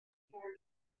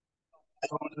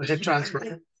Hit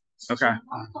transfer. Okay.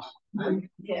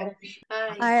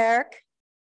 Hi, Eric.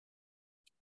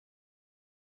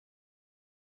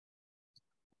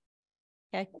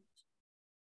 Okay.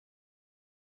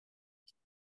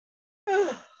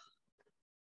 I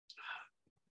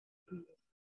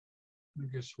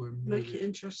guess we're make it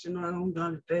interesting. I don't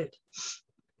go to bed.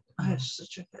 I have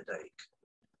such a headache.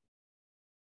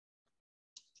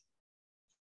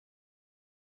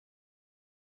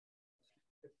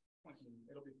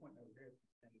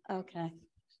 Okay.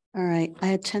 All right.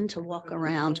 I tend to walk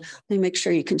around. Let me make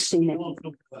sure you can see me.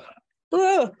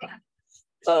 Oh.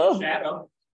 Oh.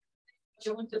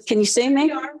 Can you see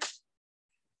me?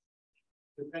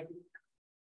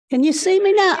 Can you see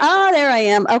me now? Oh, there I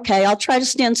am. Okay. I'll try to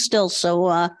stand still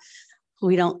so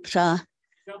we don't.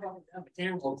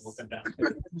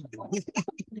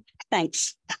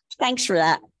 Thanks. Thanks for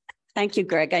that. Thank you,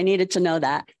 Greg. I needed to know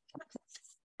that.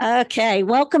 Okay.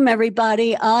 Welcome,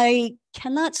 everybody. I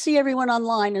cannot see everyone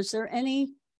online. Is there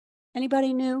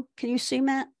anybody new? Can you see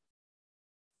Matt?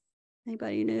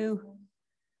 Anybody new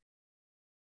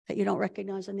that you don't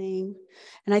recognize a name?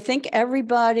 And I think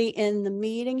everybody in the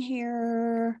meeting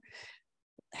here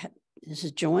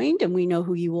is joined and we know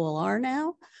who you all are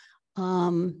now.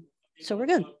 So we're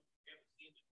good.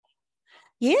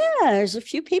 Yeah, there's a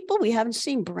few people we haven't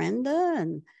seen. Brenda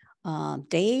and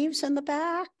Dave's in the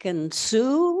back and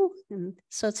Sue. And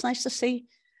so it's nice to see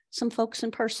some folks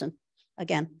in person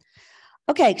again.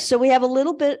 Okay, so we have a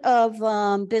little bit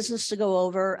of business to go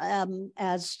over.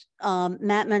 As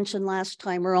Matt mentioned last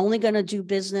time, we're only going to do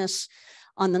business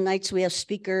on the nights we have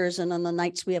speakers, and on the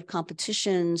nights we have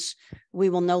competitions, we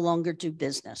will no longer do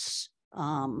business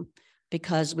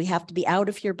because we have to be out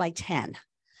of here by 10.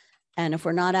 And if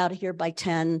we're not out of here by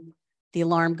 10, the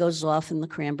alarm goes off and the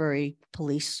Cranbury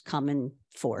police come in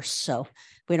force. So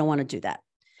we don't want to do that.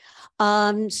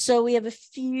 So we have a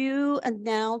few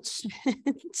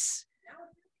announcements.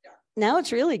 Now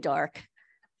it's really dark.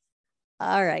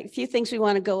 All right, a few things we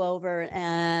want to go over.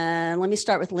 And let me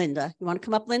start with Linda. You want to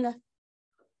come up, Linda?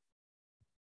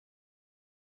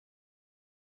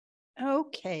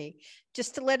 Okay,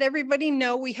 just to let everybody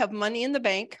know, we have money in the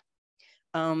bank.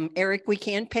 Eric, we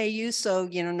can pay you, so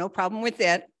no problem with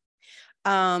that.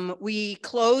 We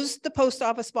closed the post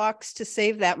office box to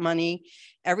save that money.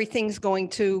 Everything's going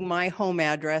to my home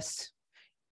address,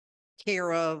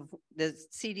 care of the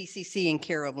CDCC and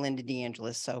care of Linda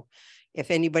DeAngelis. So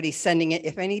if anybody's sending it,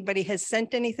 if anybody has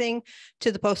sent anything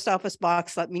to the post office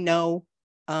box, let me know.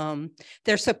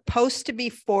 They're supposed to be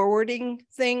forwarding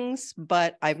things,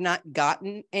 but I've not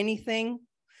gotten anything.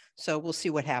 So we'll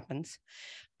see what happens.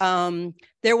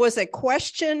 There was a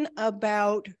question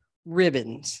about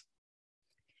ribbons.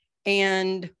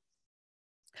 And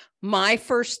my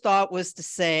first thought was to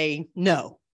say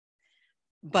no,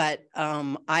 but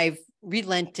I've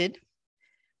relented.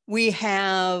 We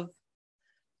have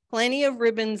plenty of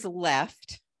ribbons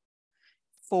left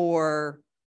for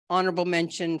honorable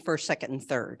mention, first, second, and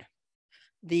third.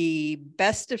 The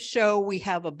best of show, we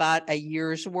have about a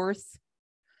year's worth.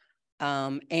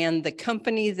 And the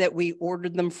company that we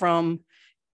ordered them from,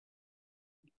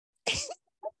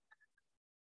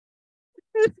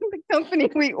 the company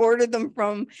we ordered them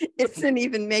from isn't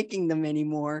even making them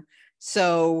anymore.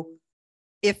 So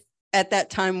if at that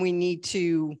time we need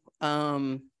to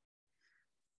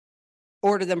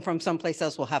order them from someplace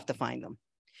else, we'll have to find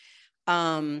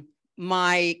them.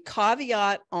 My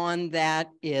caveat on that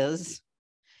is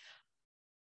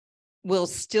we'll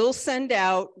still send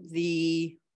out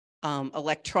the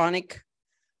electronic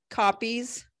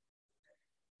copies,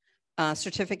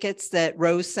 certificates that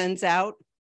Rose sends out.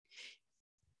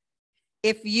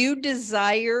 If you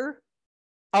desire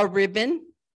a ribbon,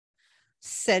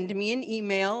 send me an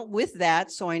email with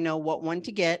that so I know what one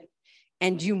to get,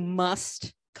 and you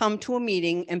must come to a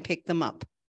meeting and pick them up.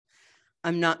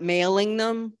 I'm not mailing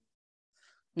them,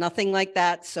 nothing like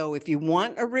that. So if you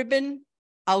want a ribbon,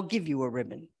 I'll give you a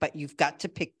ribbon, but you've got to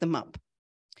pick them up.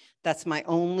 That's my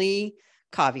only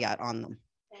caveat on them.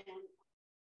 And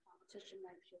competition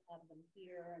nights, you'll have them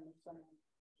here, and if someone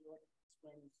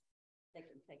wins, they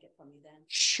can take it from you then.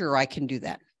 Sure, I can do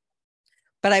that.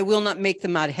 But I will not make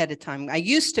them out ahead of time. I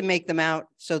used to make them out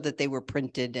so that they were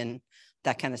printed and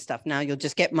that kind of stuff. Now you'll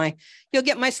just get my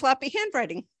sloppy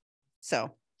handwriting.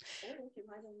 So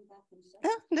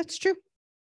yeah, that's true.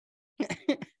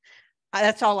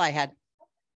 That's all I had.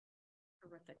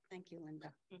 Terrific. Thank you,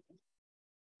 Linda.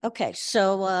 Okay,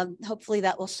 so hopefully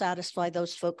that will satisfy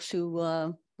those folks who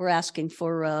were asking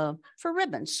for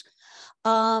ribbons.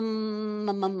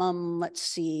 Let's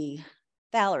see.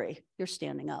 Valerie, you're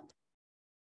standing up.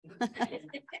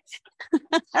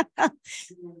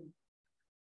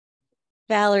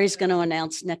 Valerie's going to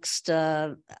announce next,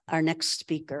 our next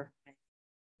speaker,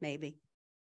 maybe.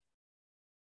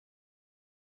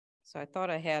 So I thought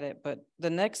I had it, but the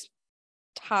next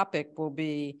topic will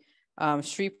be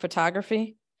street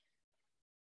photography.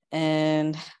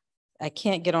 And I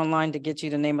can't get online to get you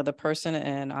the name of the person,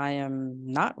 and I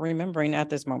am not remembering at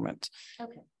this moment.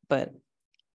 Okay. But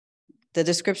the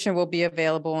description will be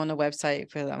available on the website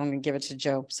for, I'm going to give it to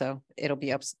Joe, so it'll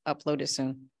be uploaded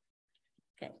soon.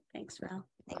 Okay, thanks, Val.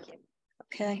 Thank you.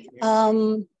 Okay,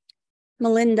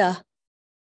 Melinda.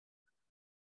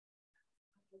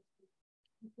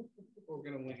 We're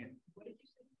gonna wing it.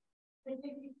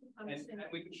 And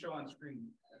we can show on screen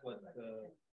what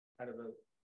how to vote.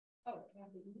 Oh, I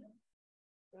don't think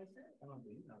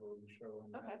that will show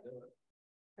on how to do it.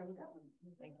 Thank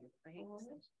you. I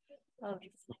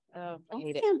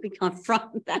can't be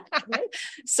confronted that.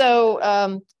 So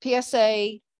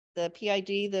PSA, the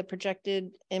PID, the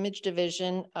projected image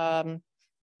division,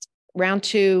 round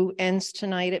 2 ends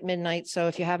tonight at midnight. So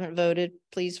if you haven't voted,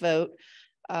 please vote.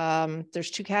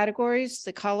 There's 2 categories,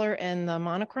 the color and the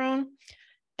monochrome.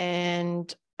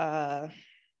 And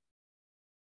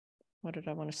what did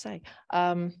I want to say?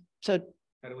 So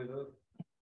How do we vote?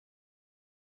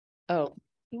 oh,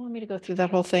 you want me to go through that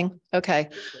whole thing? Okay.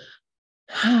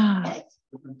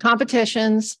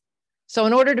 Competitions. So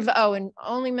in order to, and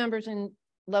only members in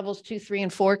levels 2, 3,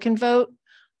 and 4 can vote.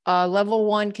 Level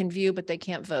 1 can view, but they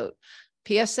can't vote.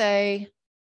 PSA, I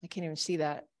can't even see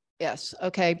that. Yes.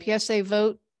 Okay. PSA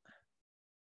vote.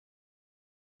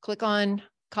 Click on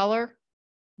color,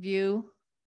 view.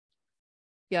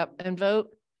 Yep. And vote.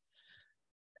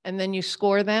 And then you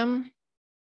score them.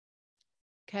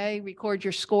 Okay. Record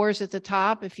your scores at the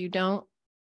top. If you don't,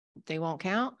 they won't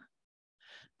count.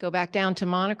 Go back down to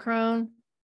monochrome,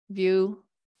 view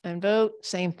and vote.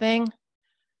 Same thing.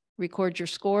 Record your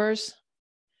scores.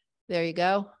 There you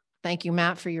go. Thank you,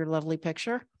 Matt, for your lovely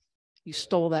picture. You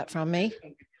stole that from me.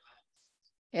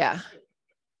 Yeah.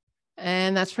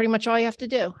 And that's pretty much all you have to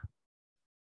do.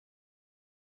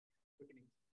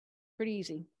 Pretty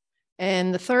easy.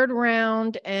 And the third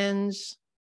round ends,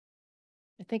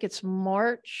 I think it's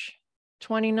March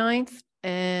 29th.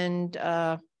 And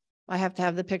I have to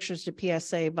have the pictures to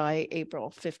PSA by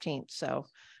April 15th. So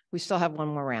we still have one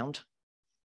more round.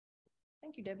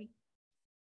 Thank you, Debbie.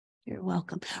 You're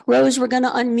welcome. Rose, we're going to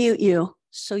unmute you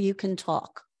so you can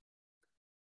talk.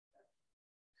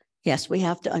 Yes, we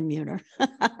have to unmute her.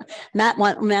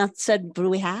 Matt said, do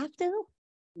we have to?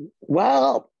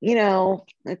 Well,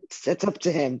 it's up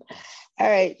to him. All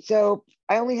right. So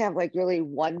I only have like really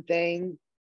one thing,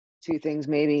 2 things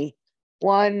maybe.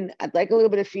 One, I'd like a little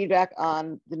bit of feedback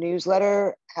on the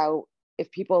newsletter, how,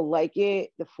 if people like it,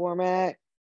 the format,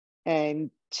 and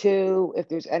 2, if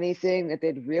there's anything that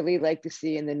they'd really like to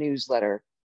see in the newsletter.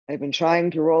 I've been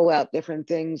trying to roll out different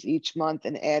things each month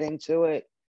and adding to it,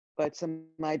 but some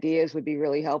ideas would be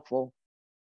really helpful.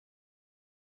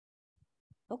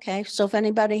 Okay, so if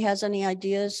anybody has any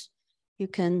ideas, you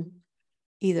can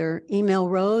either email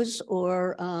Rose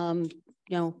or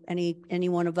any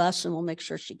one of us, and we'll make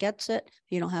sure she gets it if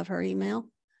you don't have her email.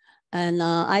 And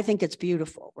I think it's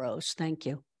beautiful, Rose. Thank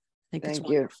you. I think it's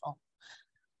wonderful.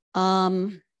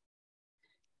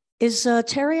 Is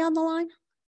Terry on the line?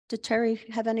 Did Terry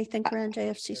have anything for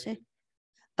NJFCC?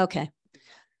 Okay.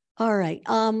 All right.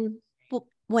 Well,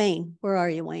 Wayne, where are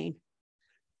you, Wayne?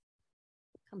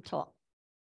 Come talk.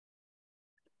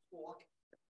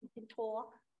 You can talk.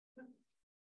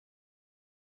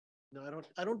 No,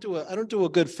 I don't do a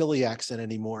good Philly accent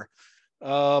anymore.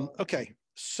 Okay,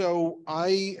 so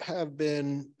I have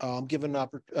been given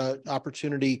an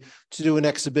opportunity to do an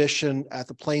exhibition at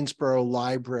the Plainsboro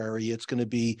Library. It's going to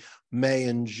be May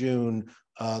and June.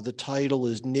 The title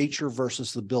is Nature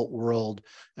versus the Built World.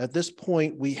 At this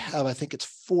point, we have, I think it's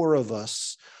 4 of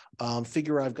us.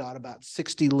 Figure I've got about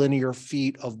 60 linear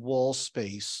feet of wall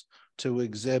space to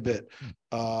exhibit.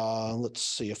 Let's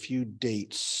see, a few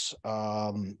dates.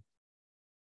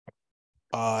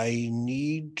 I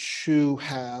need to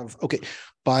have, okay,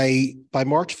 by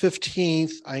March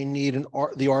 15th, I need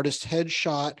the artist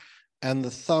headshot and the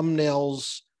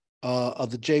thumbnails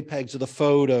of the JPEGs of the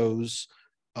photos.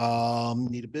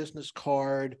 Need a business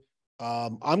card.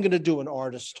 I'm going to do an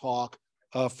artist talk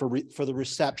for the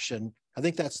reception. I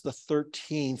think that's the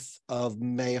 13th of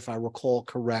May, if I recall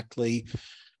correctly.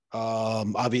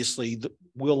 Obviously,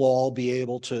 we'll all be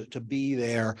able to be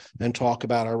there and talk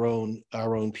about our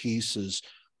own pieces.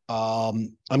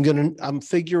 I'm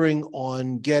figuring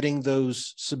on getting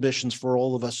those submissions for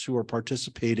all of us who are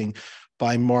participating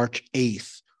by March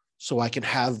 8th, so I can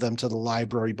have them to the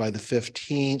library by the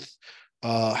 15th.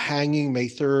 Hanging May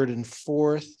 3rd and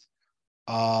 4th.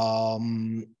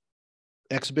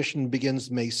 Exhibition begins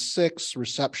May 6th,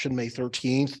 reception May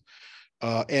 13th,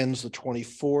 ends the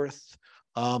 24th.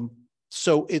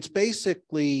 So it's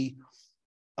basically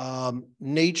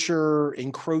nature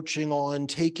encroaching on,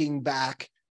 taking back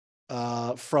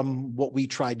from what we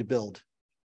tried to build.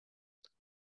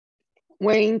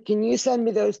 Wayne, can you send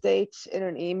me those dates in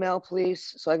an email,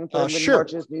 please, so I can put them in Sure.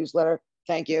 March's newsletter?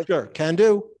 Thank you. Sure, can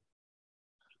do.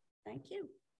 Thank you.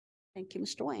 Thank you,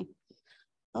 Mr. Wayne.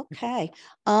 Okay,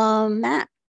 Matt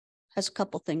has a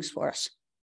couple things for us.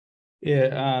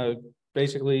 Yeah,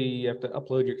 basically you have to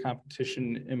upload your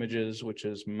competition images, which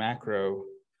is macro,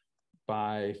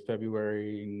 by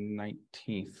February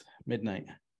 19th, midnight.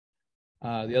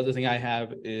 The other thing I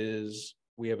have is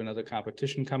we have another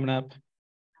competition coming up,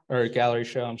 or a gallery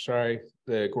show, I'm sorry,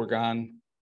 the Gorban,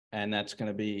 and that's going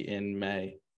to be in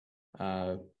May.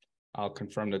 I'll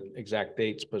confirm the exact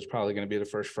dates, but it's probably going to be the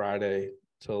first Friday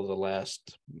till the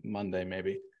last Monday,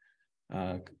 maybe.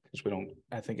 Because we don't,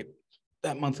 I think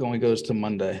that month only goes to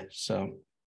Monday. So,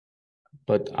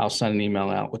 but I'll send an email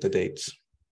out with the dates.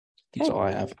 That's all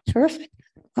I have. Terrific.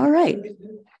 All right.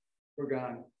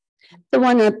 Gorban. The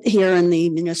one up here in the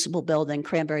municipal building,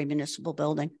 Cranbury Municipal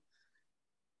Building.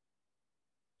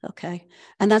 Okay.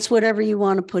 And that's whatever you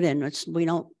want to put in. We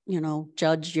don't,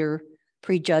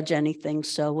 prejudge anything.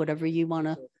 So whatever you want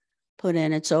to put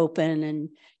in, it's open, and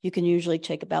you can usually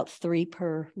take about 3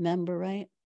 per member, right?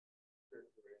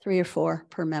 3 or 4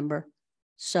 per member.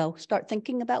 So start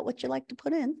thinking about what you like to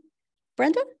put in.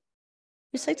 Brenda,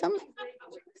 you say something?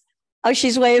 Oh,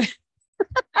 she's waving.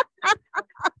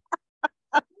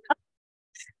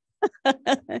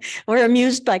 We're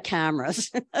amused by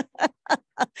cameras.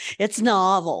 It's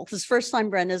novel. This is the first time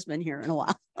Brenda's been here in a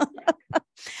while.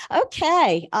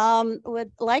 Okay,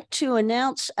 would like to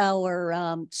announce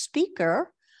our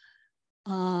speaker.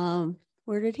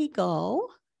 Where did he go?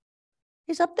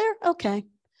 He's up there? Okay.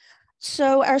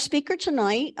 So our speaker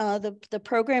tonight, the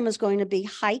program is going to be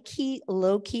high-key,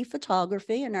 low-key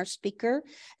photography, and our speaker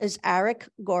is Arik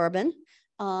Gorban.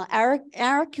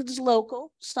 Arik is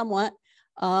local, somewhat.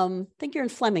 I think you're in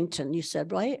Flemington, you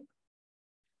said, right?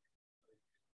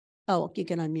 Oh, you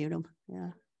can unmute him.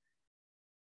 Yeah.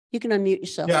 You can unmute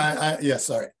yourself. Yeah,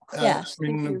 sorry. Yes.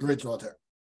 In Bridgewater.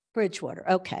 Bridgewater.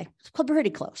 Okay. It's pretty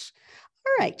close.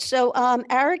 All right. So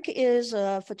Arik is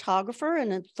a photographer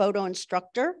and a photo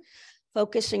instructor,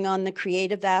 focusing on the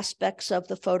creative aspects of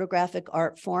the photographic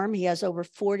art form. He has over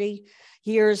 40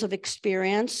 years of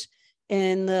experience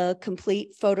in the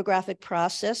complete photographic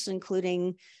process,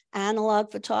 including analog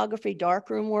photography,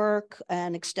 darkroom work,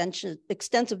 and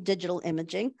extensive digital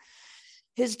imaging.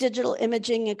 His digital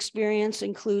imaging experience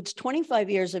includes 25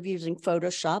 years of using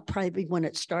Photoshop, probably when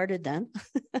it started then,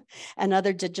 and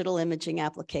other digital imaging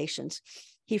applications.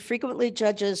 He frequently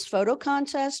judges photo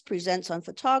contests, presents on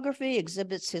photography,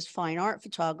 exhibits his fine art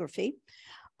photography.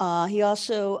 He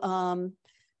also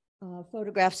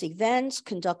photographs events,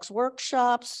 conducts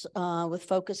workshops with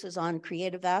focuses on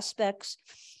creative aspects.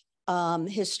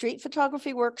 His street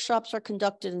photography workshops are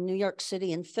conducted in New York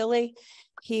City and Philly.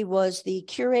 He was the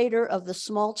curator of the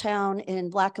Small Town in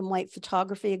Black and White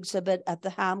Photography exhibit at the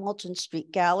Hamilton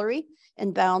Street Gallery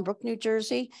in Boundbrook, New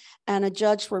Jersey, and a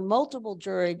judge for multiple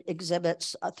juried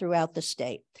exhibits throughout the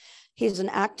state. He's an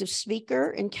active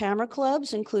speaker in camera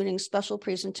clubs, including special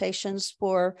presentations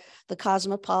for the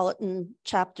Cosmopolitan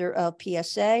chapter of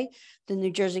PSA, the New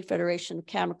Jersey Federation of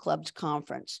Camera Clubs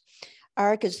Conference.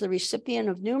 Arik is the recipient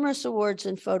of numerous awards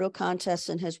and photo contests,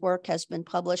 and his work has been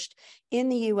published in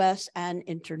the U.S. and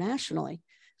internationally.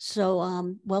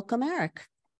 So welcome, Arik.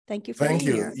 Thank you for being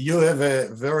here. Thank you. You have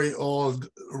a very old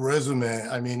resume.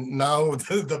 I mean, now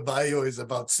the bio is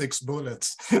about 6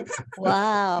 bullets.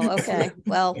 Wow. Okay.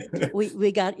 Well,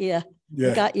 we got you. Yeah.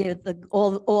 We got you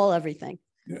all everything.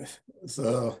 Yeah.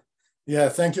 So, yeah,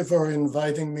 thank you for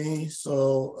inviting me.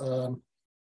 So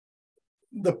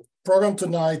the program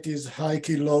tonight is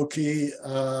high-key, low-key.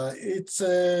 It's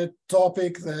a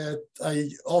topic that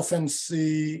I often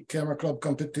see camera club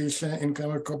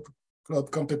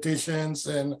competitions,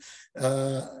 and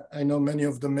I know many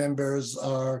of the members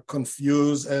are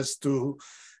confused as to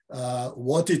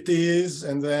what it is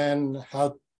and then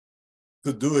how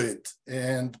to do it.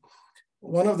 And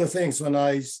one of the things when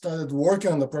I started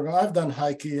working on the program, I've done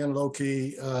high-key and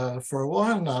low-key for a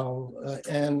while now,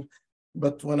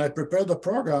 but when I prepared the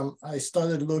program, I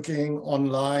started looking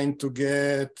online to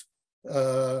get,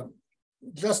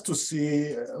 just to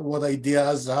see what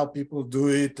ideas, how people do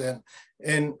it.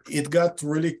 And it got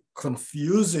really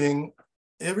confusing.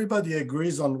 Everybody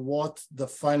agrees on what the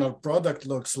final product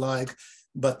looks like,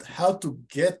 but how to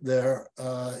get there,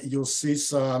 you'll see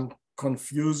some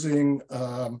confusing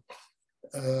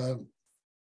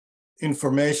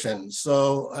information.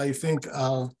 So I think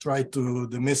I'll try to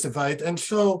demystify it and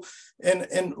show,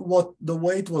 and what the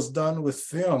way it was done with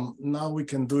film, now we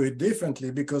can do it differently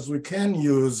because we can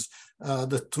use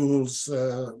the tools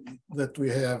that we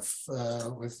have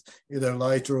with either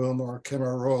Lightroom or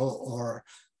Camera Raw or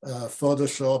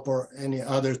Photoshop or any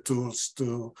other tools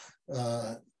to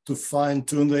fine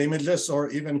tune the images or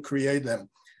even create them.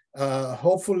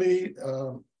 Hopefully,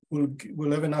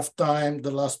 we'll have enough time.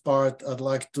 The last part, I'd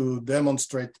like to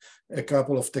demonstrate a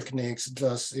couple of techniques,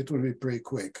 just it will be pretty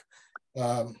quick.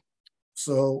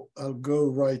 So I'll go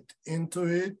right into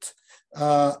it.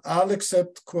 I'll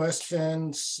accept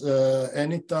questions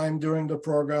anytime during the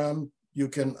program. You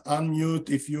can unmute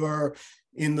if you are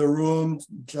in the room,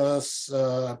 just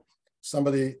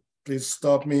somebody please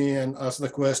stop me and ask the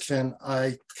question.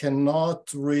 I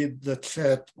cannot read the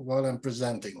chat while I'm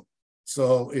presenting.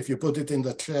 So if you put it in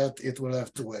the chat, it will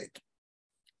have to wait.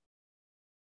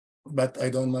 But I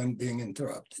don't mind being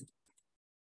interrupted.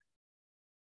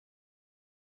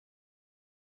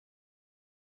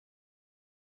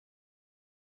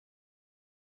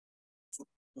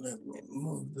 Let me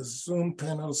move the Zoom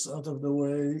panels out of the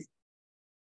way.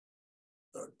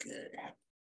 Okay.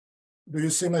 Do you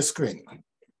see my screen?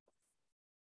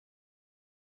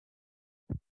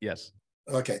 Yes.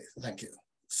 Okay, thank you.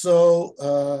 So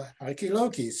high-key,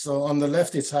 low-key. So on the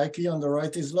left is high-key, on the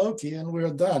right is low-key, and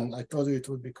we're done. I told you it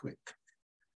would be quick.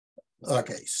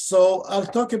 Okay, so I'll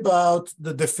talk about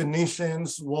the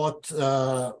definitions, what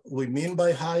we mean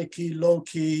by high-key,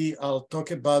 low-key. I'll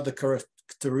talk about the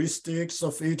characteristics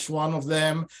of each one of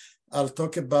them. I'll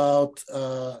talk about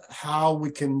how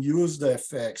we can use the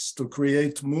effects to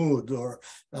create mood or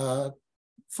to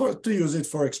use it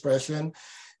for expression.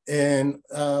 And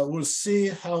we'll see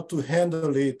how to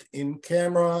handle it in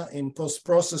camera, in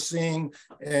post-processing,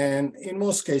 and in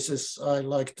most cases, I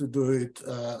like to do it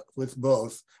with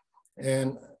both.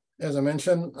 And as I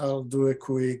mentioned, I'll do a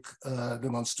quick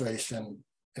demonstration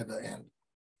at the end.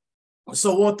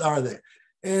 So what are they?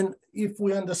 And if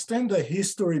we understand the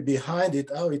history behind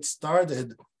it, how it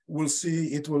started, we'll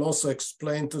see it will also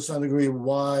explain to some degree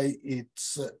why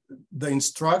it's the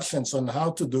instructions on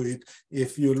how to do it.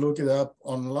 If you look it up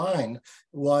online,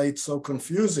 why it's so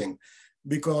confusing.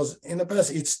 Because in the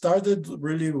past, it started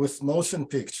really with motion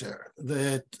picture,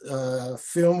 that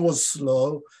film was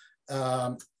slow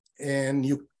and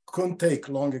you couldn't take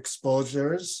long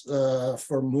exposures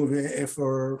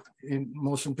in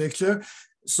motion picture.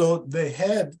 So they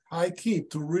had high key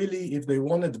to really, if they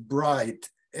wanted bright,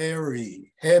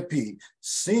 airy, happy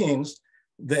scenes,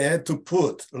 they had to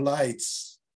put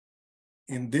lights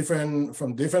in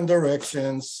from different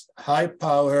directions, high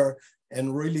power,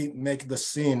 and really make the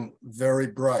scene very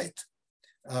bright.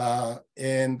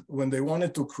 And when they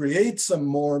wanted to create some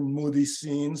more moody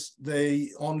scenes,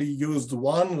 they only used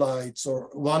one light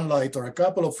or a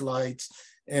couple of lights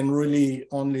and really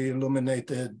only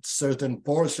illuminated certain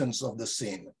portions of the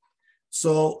scene.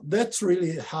 So that's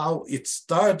really how it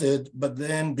started, but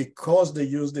then because they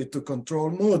used it to control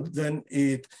mood, then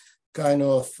it kind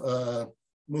of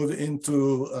moved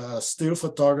into still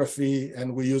photography,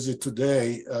 and we use it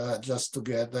today just to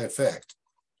get the effect.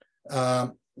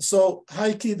 So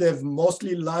high key, they have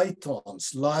mostly light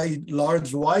tones,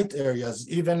 large white areas,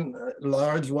 even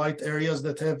large white areas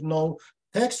that have no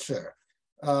texture.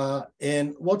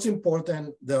 And what's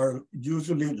important, they're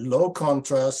usually low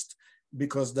contrast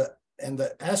because the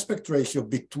aspect ratio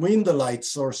between the light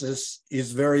sources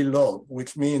is very low,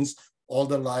 which means all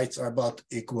the lights are about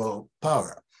equal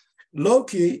power. Low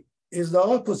key is the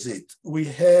opposite. We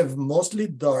have mostly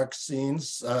dark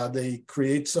scenes. They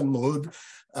create some mood,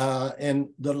 and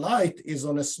the light is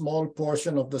on a small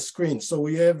portion of the screen. So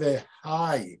we have a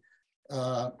high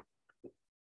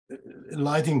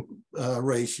lighting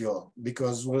ratio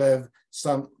because we'll have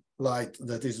some light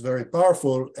that is very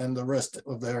powerful and the rest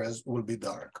of the areas will be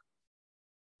dark.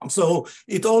 So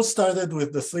it all started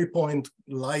with the 3-point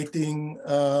lighting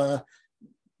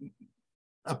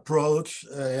approach,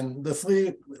 and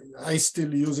I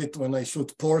still use it when I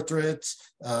shoot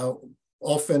portraits.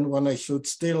 Often when I shoot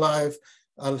still life,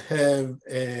 I'll have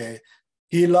a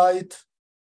key light.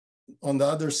 On the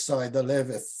other side, I'll have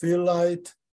a fill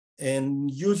light. And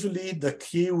usually the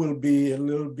key will be a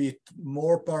little bit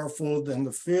more powerful than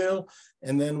the fill.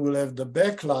 And then we'll have the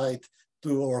backlight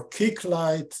or kick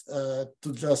light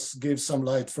to just give some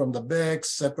light from the back,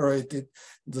 separate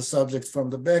the subject from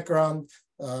the background,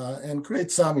 and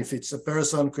create some, if it's a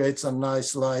person, create some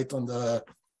nice light on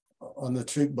the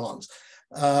cheekbones.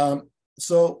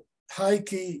 So high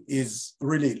key is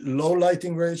really low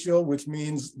lighting ratio, which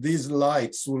means these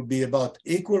lights will be about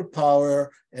equal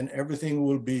power and everything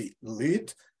will be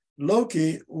lit. Low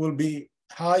key will be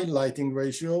high lighting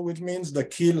ratio, which means the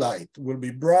key light will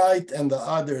be bright and the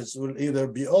others will either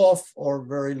be off or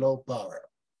very low power.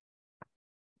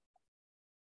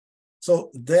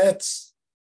 So that's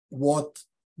what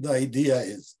the idea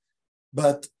is.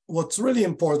 But what's really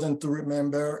important to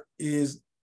remember is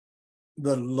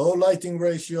the low lighting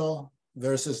ratio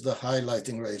versus the high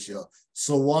lighting ratio.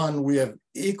 So one, we have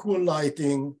equal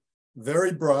lighting,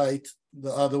 very bright.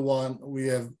 The other one, we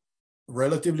have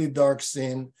relatively dark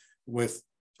scene with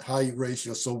high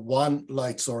ratio. So one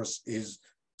light source is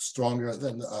stronger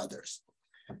than the others.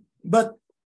 But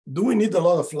do we need a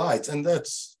lot of lights? And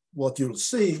that's what you'll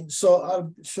see. So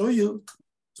I'll show you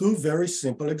two very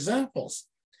simple examples.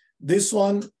 This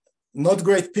one, not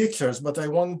great pictures, but I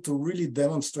want to really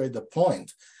demonstrate the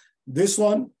point. This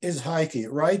one is high key,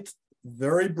 right?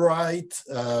 Very bright,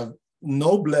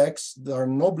 no blacks. There are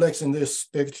no blacks in this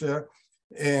picture,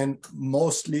 and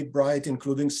mostly bright,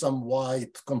 including some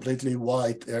white, completely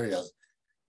white areas.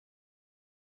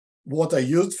 What I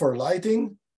used for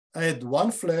lighting, I had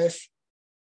one flash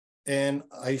and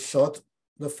I shot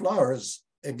the flowers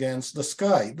against the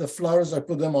sky. The flowers, I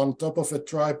put them on top of a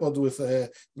tripod with a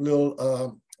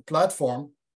little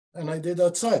platform, and I did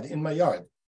outside in my yard.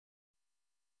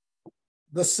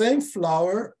 The same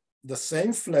flower, the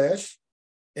same flash,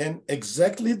 and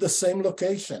exactly the same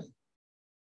location.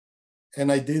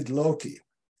 And I did low key.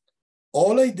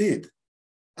 All I did,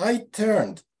 I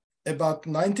turned about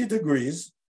 90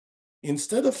 degrees.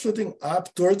 Instead of shooting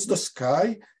up towards the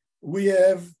sky, we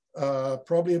have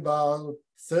probably about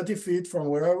 30 feet from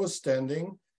where I was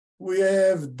standing, we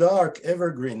have dark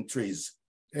evergreen trees.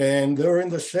 And they were in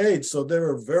the shade, so they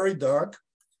were very dark.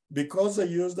 Because I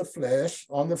used the flash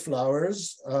on the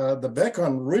flowers, the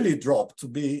background really dropped to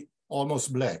be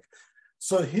almost black.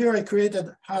 So here I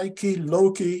created high key,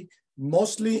 low key,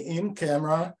 mostly in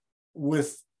camera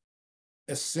with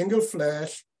a single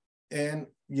flash. And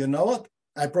you know what?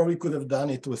 I probably could have done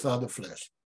it without the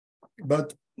flash,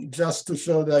 but just to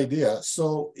show the idea.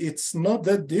 So it's not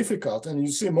that difficult. And you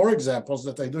see more examples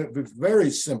that I do with very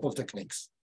simple techniques.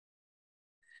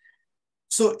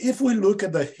 So if we look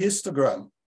at the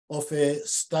histogram of a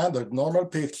standard normal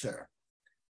picture,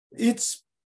 it's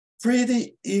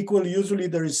pretty equal. Usually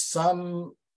there is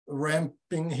some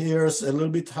ramping here, a little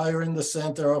bit higher in the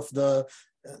center of the,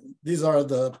 these are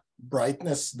the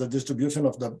brightness, the distribution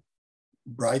of the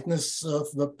brightness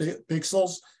of the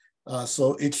pixels.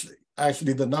 So each,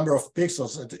 actually the number of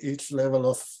pixels at each level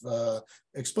of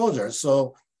exposure.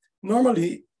 So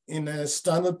normally in a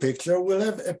standard picture, we'll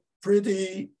have a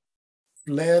pretty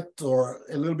flat or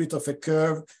a little bit of a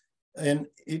curve and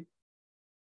it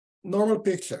normal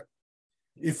picture.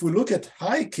 If we look at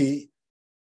high key,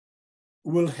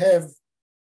 we'll have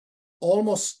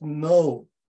almost no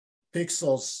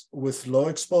pixels with low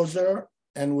exposure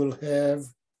and we'll have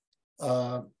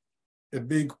a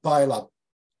big pileup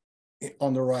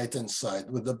on the right-hand side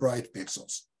with the bright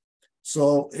pixels.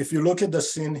 So if you look at the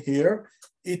scene here,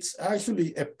 it's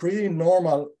actually a pretty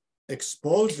normal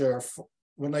exposure.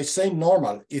 When I say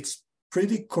normal, it's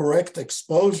pretty correct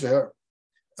exposure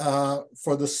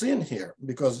for the scene here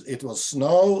because it was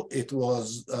snow, it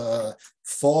was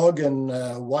fog and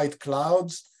white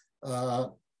clouds.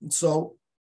 So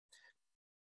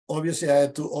obviously I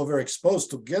had to overexpose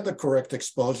to get the correct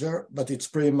exposure, but it's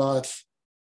pretty much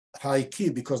high key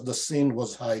because the scene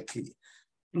was high key.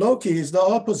 Low key is the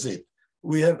opposite.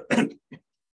 We have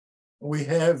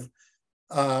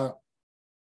a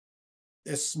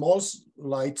small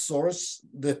light source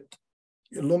that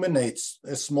illuminates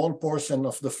a small portion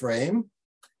of the frame.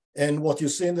 And what you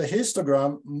see in the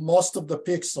histogram, most of the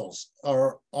pixels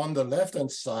are on the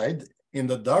left-hand side in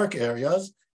the dark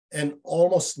areas and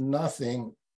almost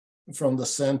nothing from the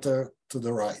center to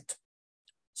the right.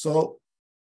 So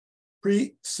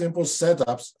pretty simple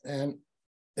setups, and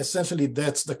essentially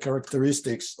that's the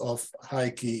characteristics of high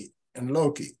key and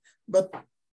low key. But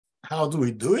how do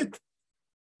we do it?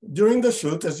 During the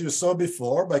shoot, as you saw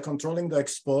before, by controlling the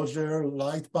exposure,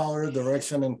 light power,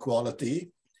 direction, and quality.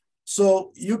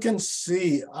 So you can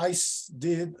see I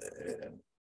did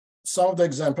some of the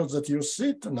examples that you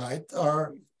see tonight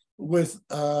are with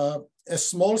a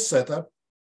small setup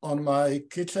on my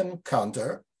kitchen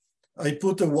counter. I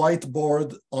put a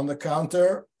whiteboard on the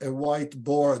counter, a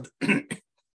whiteboard,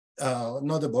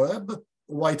 not a board, but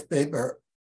white paper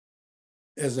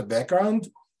as a background.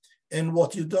 And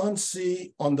what you don't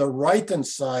see on the right-hand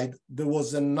side, there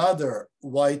was another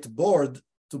white board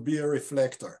to be a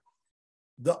reflector.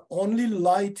 The only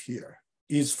light here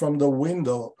is from the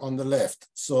window on the left.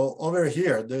 So over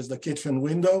here, there's the kitchen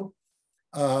window,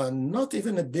 not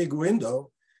even a big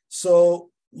window. So,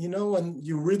 you know, when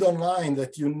you read online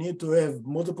that you need to have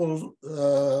multiple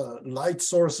light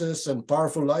sources and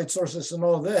powerful light sources and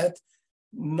all that,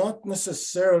 not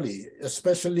necessarily,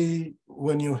 especially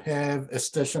when you have a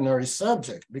stationary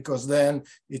subject, because then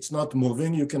it's not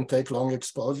moving, you can take long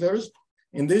exposures.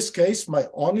 In this case, my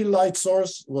only light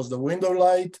source was the window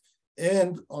light,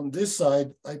 and on this side,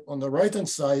 on the right-hand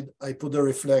side, I put a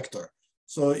reflector.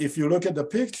 So if you look at the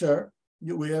picture,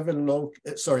 we have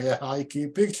a high key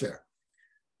picture.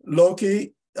 Low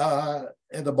key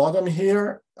at the bottom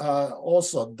here,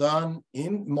 also done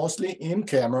mostly in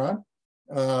camera.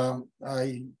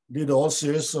 I did all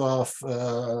series of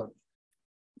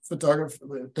photography,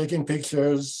 taking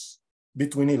pictures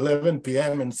between 11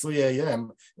 p.m. and 3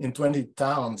 a.m. in 20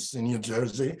 towns in New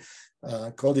Jersey.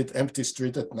 Called it Empty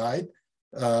Street at Night.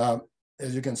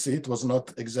 As you can see, it was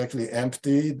not exactly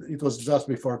empty. It was just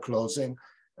before closing.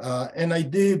 And I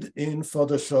did in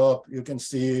Photoshop, you can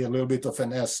see a little bit of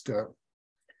an S-curve.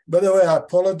 By the way, I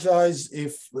apologize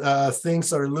if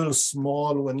things are a little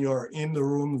small when you're in the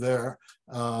room there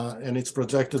and it's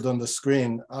projected on the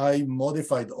screen. I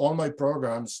modified all my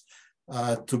programs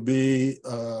to be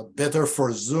better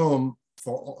for Zoom,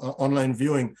 for online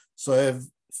viewing. So I have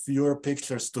fewer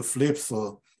pictures to flip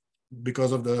through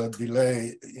because of the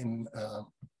delay in.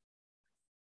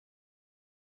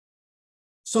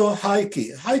 So high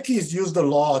key is used a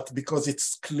lot because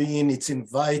it's clean, it's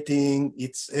inviting,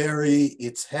 it's airy,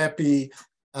 it's happy.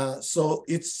 So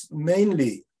it's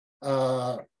mainly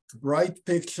bright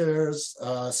pictures,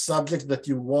 subjects that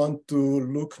you want to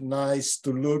look nice,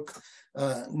 to look,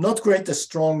 not create a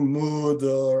strong mood,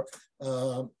 or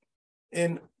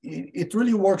and it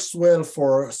really works well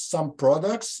for some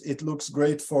products. It looks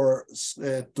great for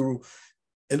to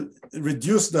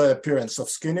reduce the appearance of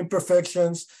skin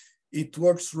imperfections. It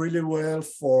works really well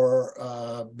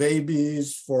for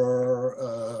babies,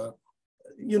 for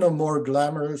you know, more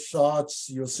glamorous shots.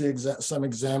 You'll see some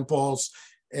examples,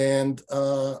 and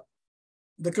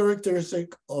the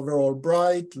characteristic overall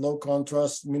bright, low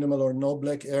contrast, minimal or no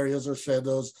black areas or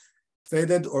shadows,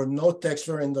 faded or no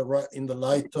texture in the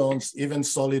light tones, even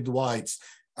solid whites.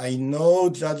 I know,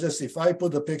 judges, if I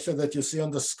put the picture that you see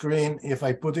on the screen, if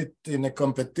I put it in a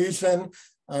competition,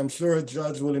 I'm sure a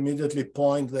judge will immediately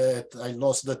point that I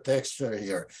lost the texture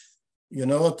here. You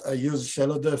know what? I use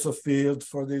shallow depth of field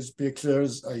for these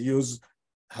pictures. I use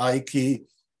high key.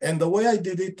 And the way I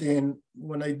did it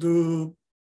when I do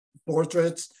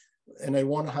portraits and I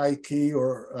want high key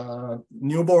or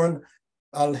newborn,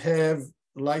 I'll have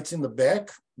lights in the back,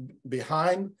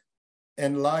 behind,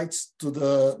 and lights to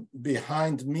the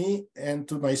behind me and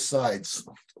to my sides.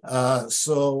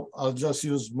 So I'll just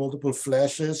use multiple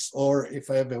flashes, or if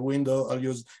I have a window, I'll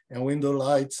use a window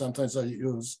light. Sometimes I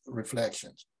use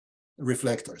reflectors.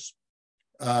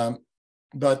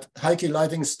 But high key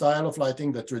lighting, style of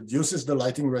lighting that reduces the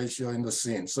lighting ratio in the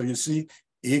scene. So you see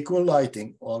equal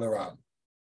lighting all around.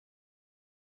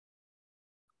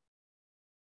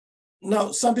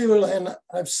 Now, some people, and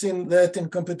I've seen that in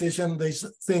competition, they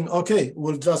think, okay,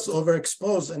 we'll just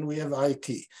overexpose and we have high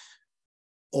key,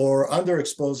 or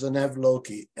underexpose and have low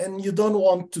key. And you don't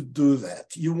want to do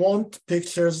that. You want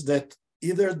pictures that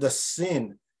either the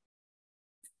scene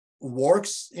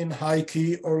works in high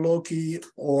key or low key,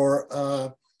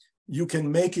 or you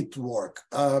can make it work.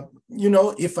 You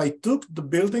know, if I took the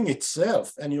building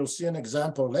itself, and you'll see an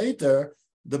example later,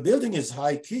 the building is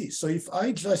high key. So if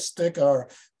I just take our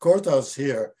courthouse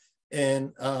here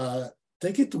and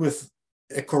take it with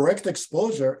a correct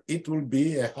exposure, it will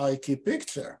be a high key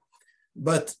picture.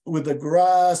 But with the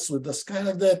grass, with the sky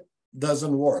like that,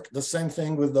 doesn't work. The same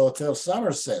thing with the Hotel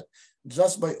Somerset.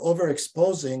 Just by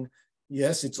overexposing,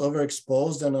 yes, it's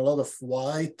overexposed and a lot of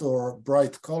white or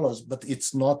bright colors, but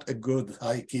it's not a good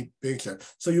high key picture.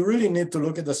 So you really need to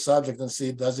look at the subject and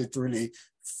see, does it really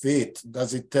fit?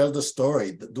 Does it tell the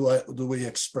story? Do we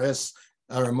express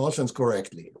our emotions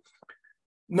correctly?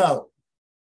 Now,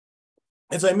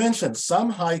 as I mentioned, some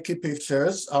high key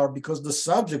pictures are because the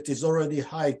subject is already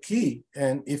high key.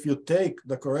 And if you take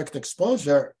the correct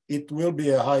exposure, it will be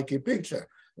a high key picture,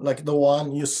 like the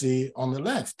one you see on the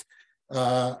left.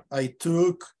 I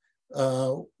took,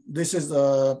 this is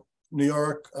the New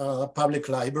York Public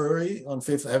Library on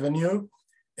Fifth Avenue.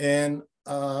 And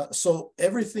so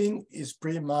everything is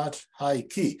pretty much high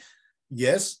key.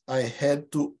 Yes, I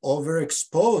had to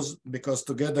overexpose because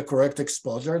to get the correct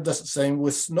exposure, the same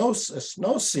with a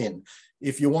snow scene.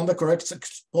 If you want the correct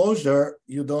exposure,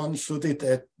 you don't shoot it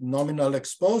at nominal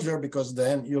exposure because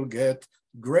then you'll get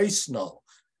gray snow.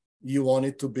 you want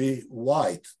it to be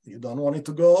white. You don't want it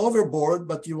to go overboard,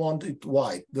 but you want it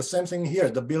white. The same thing here.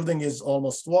 The building is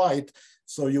almost white,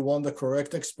 so you want the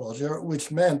correct exposure,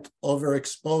 which meant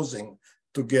overexposing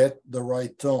to get the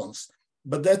right tones.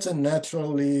 But that's a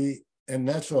natural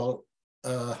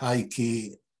high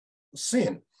key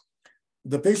scene.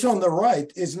 The picture on the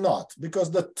right is not, because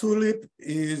the tulip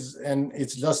is, and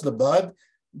it's just the bud.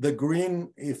 The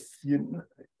green, if you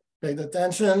paid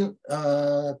attention,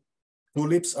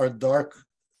 tulips are dark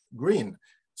green.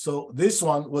 So this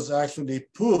one was actually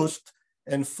pushed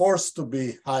and forced to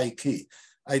be high key.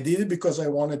 I did it because I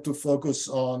wanted to focus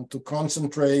on, to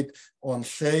concentrate on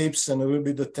shapes and a little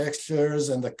bit the textures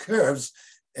and the curves.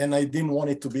 And I didn't want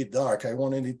it to be dark. I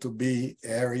wanted it to be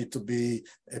airy, to be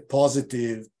a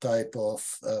positive type of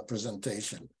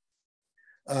presentation.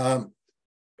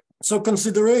 So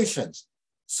considerations.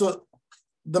 So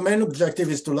the main objective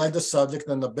is to light the subject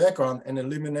and the background and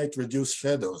eliminate reduced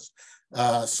shadows.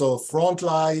 So front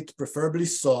light, preferably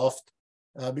soft,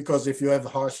 because if you have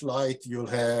harsh light, you'll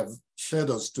have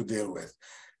shadows to deal with.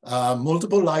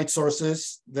 Multiple light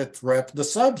sources that wrap the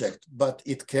subject, but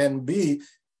it can be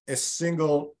a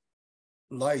single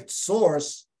light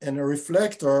source and a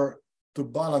reflector to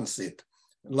balance it,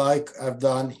 like I've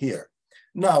done here.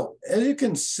 Now, as you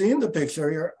can see in the picture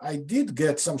here, I did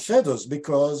get some shadows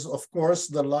because, of course,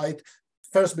 the light,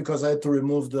 first because I had to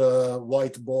remove the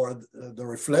whiteboard, the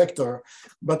reflector,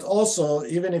 but also,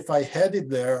 even if I had it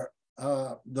there,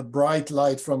 the bright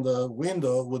light from the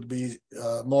window would be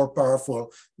more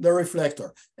powerful, the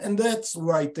reflector. And that's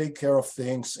where I take care of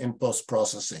things in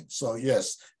post-processing. So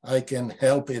yes, I can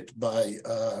help it by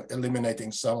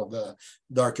eliminating some of the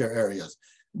darker areas.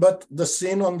 But the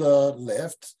scene on the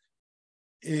left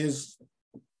is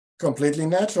completely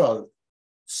natural.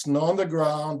 Snow on the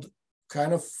ground,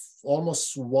 kind of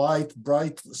almost white,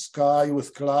 bright sky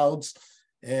with clouds,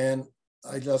 and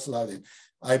I just love it.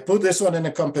 I put this one in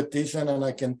a competition and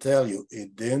I can tell you,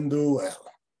 it didn't do well.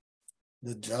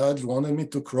 The judge wanted me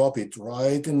to crop it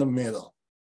right in the middle.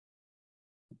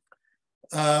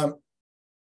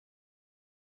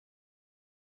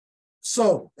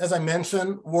 So, as I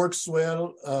mentioned, works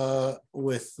well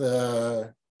with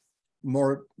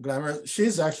more glamour.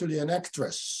 She's actually an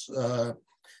actress.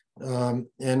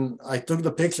 And I took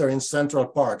the picture in Central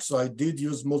Park. So I did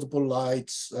use multiple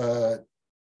lights to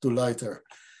light her.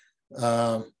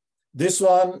 This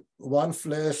one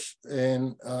flash,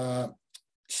 and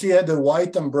she had a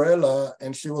white umbrella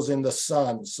and she was in the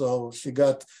sun. So she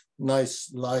got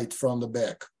nice light from the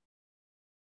back.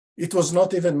 It was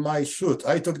not even my shoot.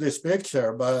 I took this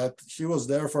picture, but she was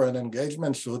there for an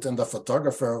engagement shoot and the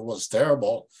photographer was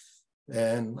terrible.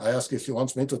 And I asked if she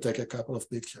wants me to take a couple of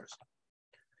pictures.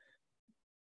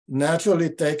 Naturally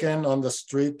taken on the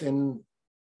street in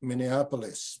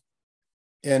Minneapolis.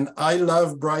 And I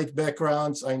love bright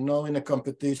backgrounds. I know in a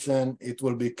competition, it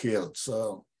will be killed.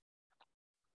 So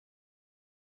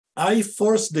I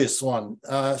forced this one.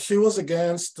 She was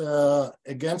against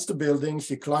the building.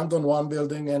 She climbed on one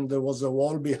building and there was a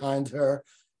wall behind her.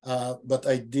 But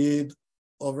I did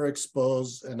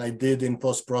overexpose, and I did in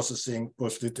post-processing,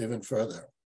 pushed it even further.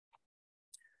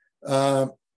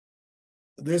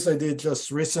 This I did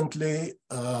just recently,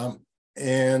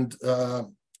 and I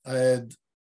had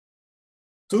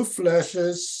two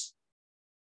flashes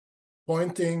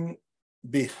pointing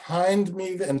behind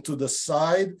me and to the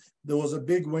side. There was a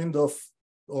big window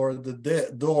or the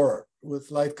door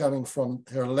with light coming from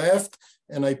her left,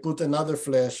 and I put another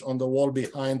flash on the wall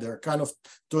behind her, kind of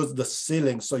towards the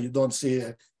ceiling, so you don't see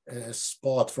a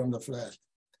spot from the flash.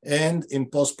 And in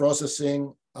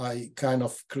post-processing, I kind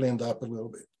of cleaned up a little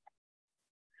bit.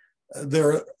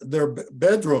 Their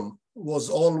bedroom was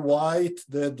all white.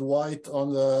 They had white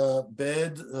on the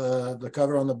bed, the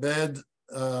cover on the bed.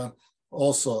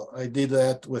 Also, I did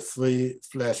that with 3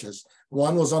 flashes.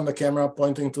 One was on the camera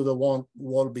pointing to the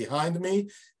wall behind me,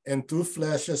 and 2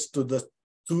 flashes to the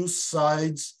 2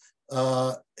 sides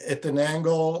at an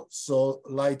angle, so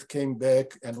light came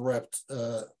back and wrapped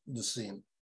the scene.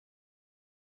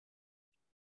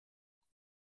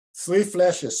 3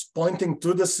 flashes pointing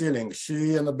to the ceiling.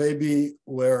 She and the baby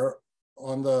were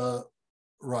on the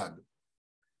rug.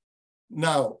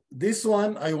 Now, this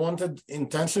one I wanted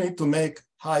intentionally to make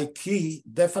high key,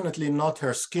 definitely not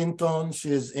her skin tone.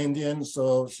 She is Indian,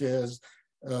 so she has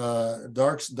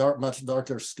much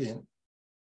darker skin.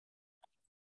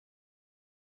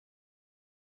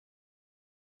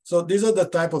 So these are the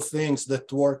type of things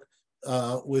that work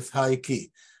with high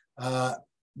key.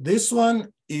 This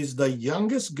one is the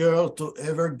youngest girl to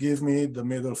ever give me the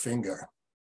middle finger.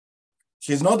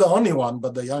 She's not the only one,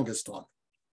 but the youngest one.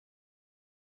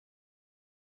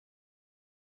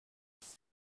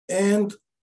 And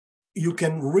you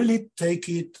can really take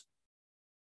it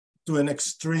to an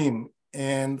extreme.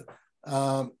 And,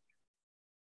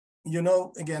 you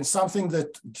know, again, something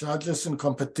that judges in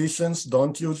competitions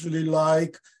don't usually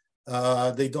like.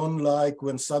 They don't like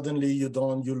when suddenly you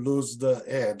lose the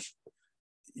edge.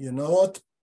 You know what?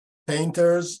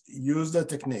 Painters use the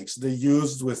techniques they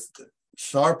used with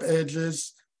sharp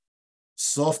edges,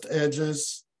 soft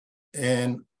edges,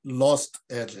 and lost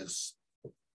edges.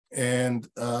 And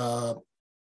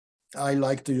I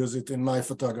like to use it in my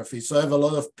photography. So I have a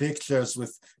lot of pictures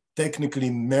with technically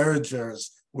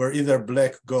mergers where either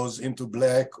black goes into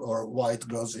black or white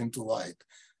goes into white.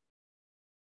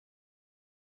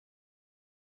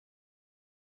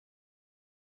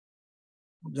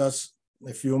 Just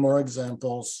a few more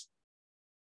examples.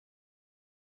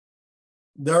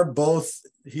 They're both,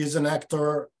 he's an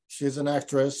actor, she's an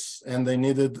actress, and they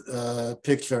needed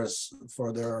pictures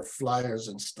for their flyers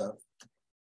and stuff.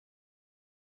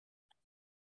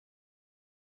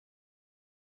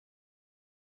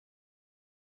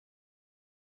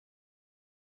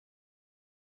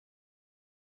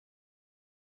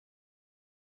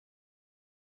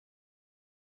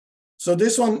 So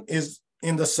this one is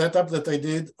in the setup that I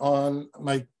did on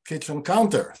my kitchen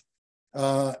counter.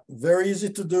 Very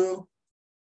easy to do.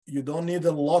 You don't need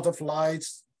a lot of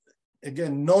lights.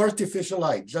 Again, no artificial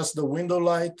light, just the window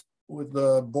light with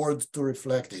the board to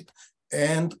reflect it,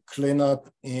 and clean up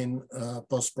in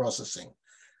post-processing.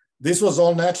 This was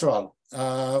all natural.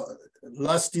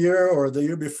 Last year or the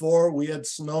year before, we had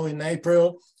snow in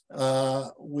April.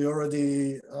 We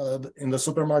already, in the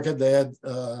supermarket, they had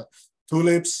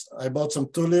tulips. I bought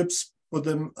some tulips, put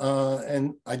them,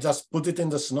 and I just put it in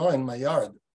the snow in my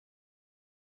yard.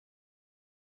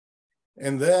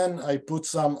 And then I put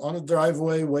some on the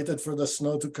driveway, waited for the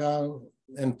snow to come,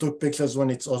 and took pictures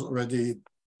when it's already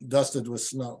dusted with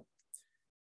snow.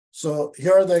 So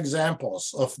here are the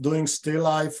examples of doing still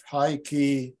life, high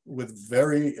key with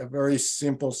a very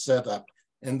simple setup,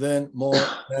 and then more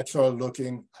natural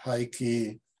looking high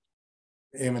key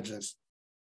images.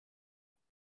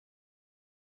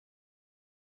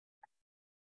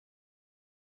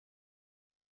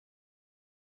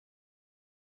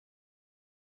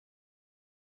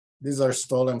 These are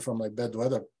stolen from my bad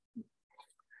weather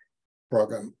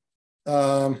program.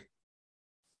 Yeah,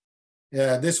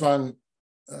 this one,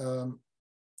 I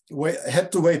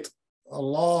had to wait a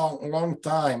long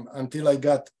time until I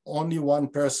got only one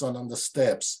person on the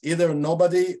steps. Either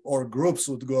nobody or groups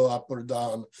would go up or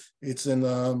down. It's in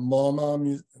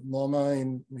MoMA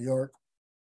in New York.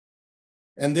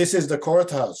 And this is the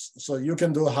courthouse. So you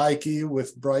can do high key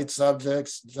with bright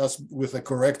subjects, just with a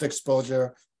correct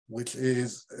exposure, which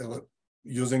is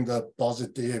using the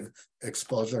positive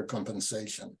exposure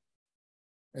compensation.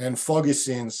 And foggy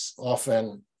scenes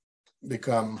often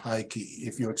become high key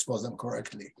if you expose them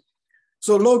correctly.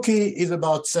 So low key is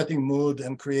about setting mood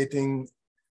and creating.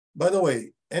 By the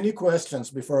way, any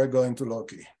questions before I go into low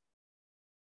key?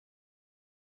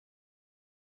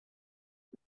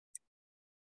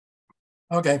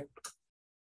 Okay.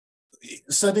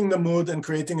 Setting the mood and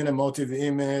creating an emotive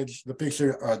image. The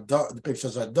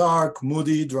pictures are dark,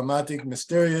 moody, dramatic,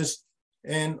 mysterious.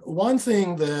 And one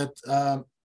thing that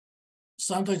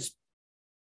sometimes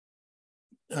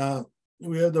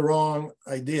we have the wrong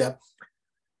idea.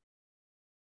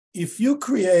 If you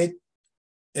create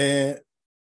an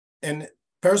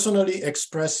personally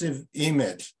expressive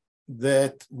image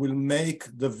that will make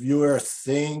the viewer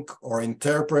think or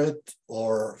interpret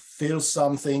or feel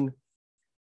something,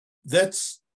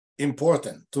 that's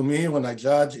important. To me, when I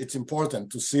judge, it's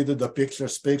important to see that the picture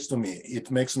speaks to me.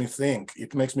 It makes me think,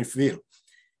 it makes me feel.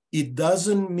 It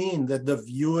doesn't mean that the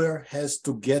viewer has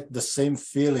to get the same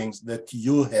feelings that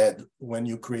you had when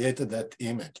you created that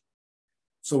image.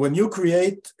 So when you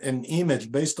create an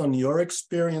image based on your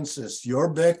experiences,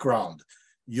 your background,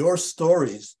 your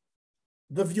stories,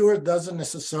 the viewer doesn't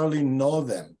necessarily know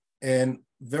them. And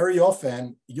very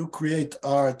often you create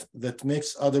art that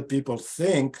makes other people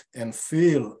think and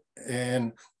feel,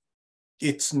 and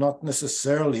it's not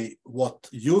necessarily what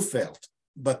you felt,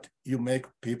 but you make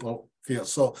people feel.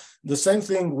 So the same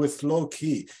thing with low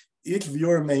key. Each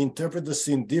viewer may interpret the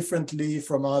scene differently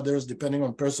from others depending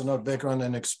on personal background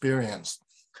and experience.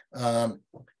 And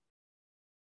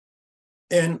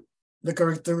the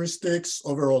characteristics: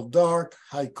 overall dark,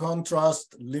 high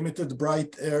contrast, limited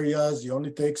bright areas. You only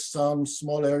take some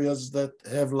small areas that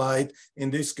have light.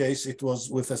 In this case, it was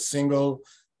with a single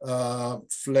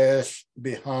flash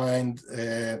behind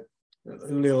a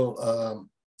little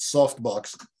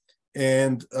softbox.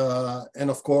 And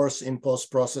of course, in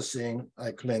post-processing,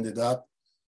 I cleaned it up.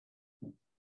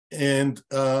 And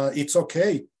it's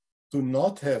okay to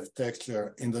not have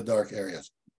texture in the dark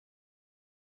areas.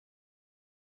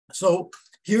 So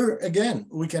here again,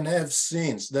 we can have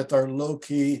scenes that are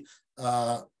low-key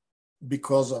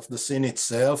because of the scene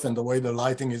itself and the way the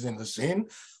lighting is in the scene,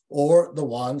 or the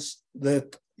ones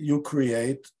that you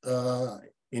create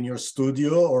in your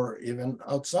studio or even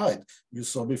outside. You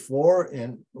saw before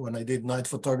when I did night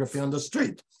photography on the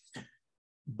street.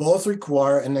 Both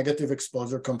require a negative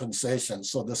exposure compensation.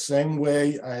 So the same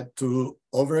way I had to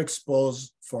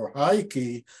overexpose for high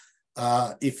key,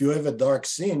 if you have a dark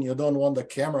scene, you don't want the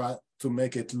camera to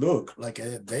make it look like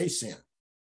a day scene.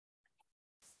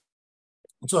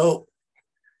 So,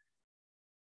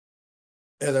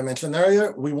 as I mentioned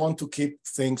earlier, we want to keep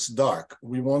things dark.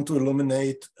 We want to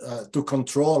illuminate, to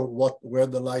control where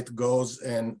the light goes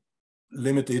and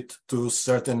limit it to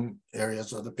certain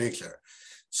areas of the picture.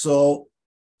 So,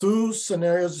 two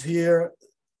scenarios here.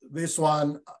 This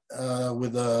one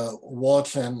with a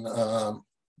watch and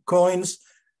coins.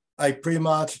 I pretty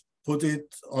much put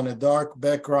it on a dark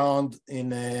background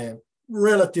in a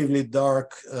relatively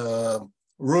dark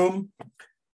room.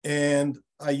 And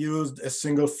I used a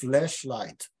single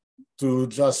flashlight to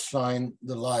just shine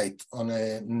the light on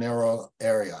a narrow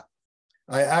area.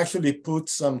 I actually put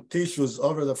some tissues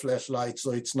over the flashlight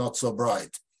so it's not so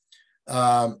bright.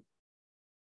 And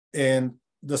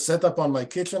the setup on my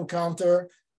kitchen counter,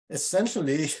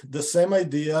 essentially the same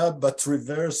idea, but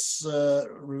reverse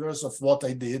of what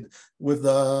I did with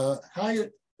the high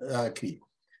key.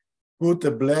 Put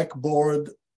a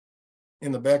blackboard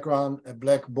in the background, a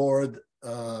blackboard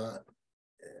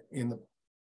in the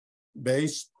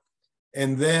base.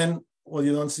 And then what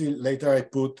you don't see later, I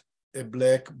put a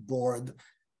blackboard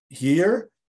here.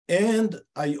 And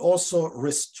I also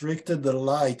restricted the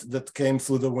light that came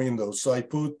through the window. So I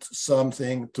put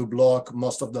something to block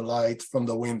most of the light from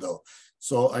the window.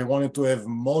 So I wanted to have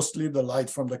mostly the light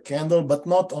from the candle, but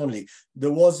not only.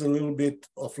 There was a little bit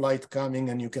of light coming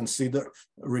and you can see the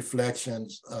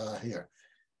reflections here.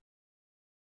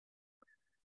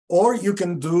 Or you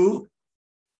can do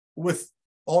with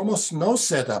almost no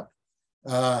setup.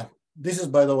 This is,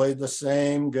 by the way, the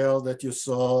same girl that you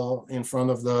saw in front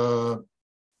of the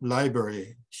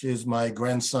library. She's my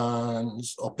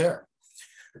grandson's au pair.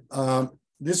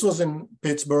 This was in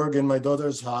Pittsburgh in my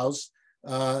daughter's house.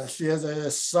 She has a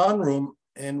sunroom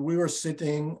and we were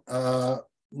sitting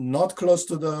not close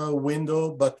to the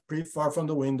window, but pretty far from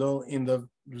the window in the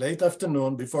late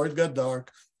afternoon before it got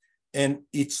dark. And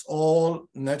it's all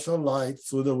natural light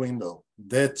through the window.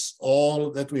 That's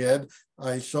all that we had.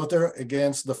 I shot her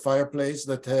against the fireplace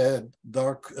that had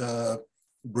dark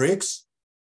bricks.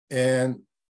 And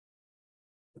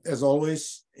as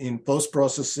always, in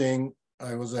post-processing,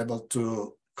 I was able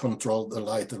to control the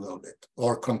light a little bit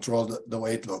or control the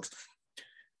way it looks.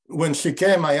 When she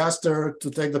came, I asked her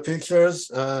to take the pictures.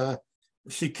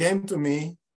 She came to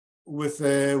me with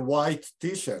a white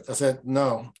t-shirt. I said,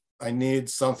 no, I need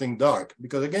something dark.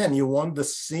 Because again, you want the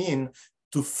scene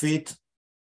to fit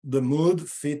the mood,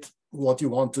 fit what you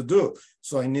want to do.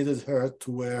 So I needed her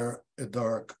to wear a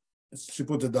dark, she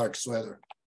put a dark sweater.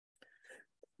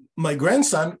 My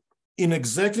grandson, in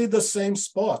exactly the same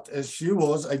spot as she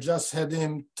was, I just had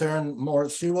him turn more,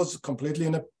 she was completely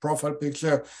in a profile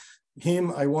picture.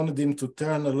 I wanted him to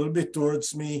turn a little bit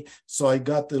towards me. So I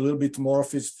got a little bit more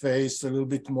of his face, a little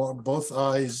bit more, both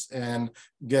eyes, and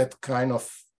get kind of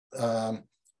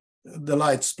the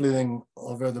light splitting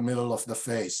over the middle of the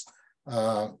face.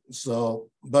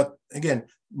 But again,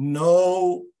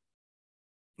 no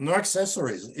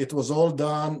accessories. It was all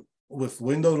done with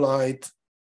window light.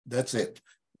 That's it.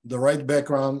 The right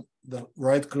background, the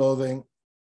right clothing,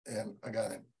 and I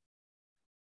got him.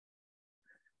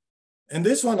 And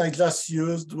this one I just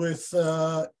used with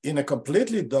in a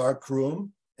completely dark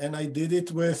room, and I did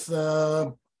it with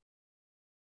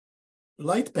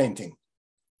light painting.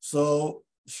 So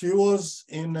she was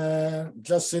in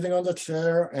just sitting on the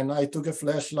chair, and I took a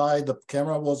flashlight. The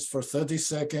camera was for 30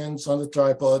 seconds on the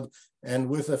tripod, and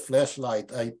with a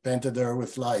flashlight, I painted her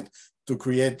with light to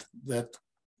create that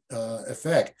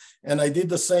effect. And I did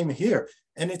the same here.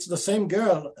 And it's the same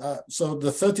girl. So the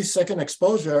 30-second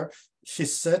exposure, she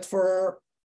sat for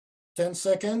 10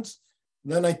 seconds.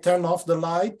 Then I turned off the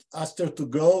light, asked her to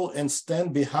go and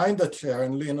stand behind the chair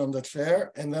and lean on the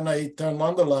chair. And then I turned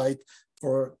on the light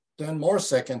for 10 more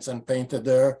seconds and painted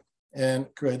her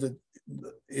and created,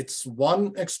 it's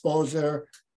one exposure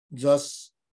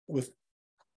just with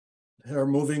her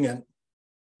moving and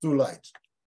two lights.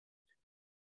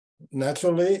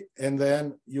 Naturally, and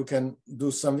then you can do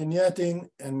some vignetting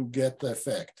and get the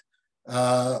effect.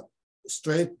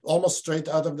 Almost straight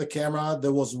out of the camera,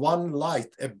 there was one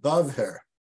light above her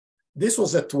This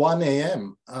was at 1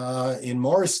 a.m. In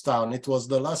Morristown. It was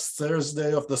the last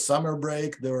Thursday of the summer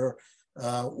break. There were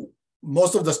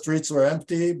most of the streets were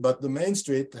empty, but the main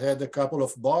street had a couple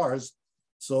of bars.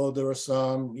 So there were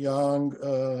some young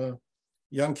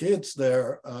kids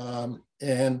there.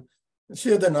 And she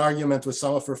had an argument with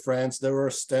some of her friends. They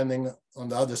were standing on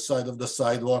the other side of the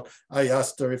sidewalk. I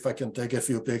asked her if I can take a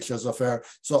few pictures of her.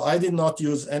 So I did not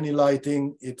use any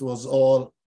lighting. It was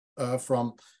all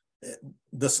from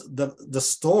the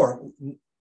store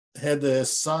had a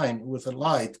sign with a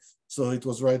light. So it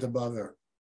was right above her.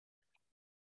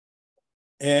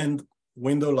 And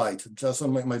window light, just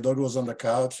on my dog was on the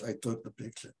couch, I took the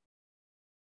picture.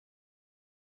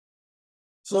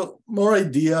 So more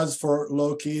ideas for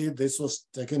low-key. This was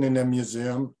taken in a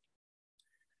museum.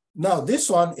 Now this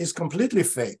one is completely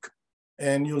fake,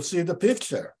 and you'll see the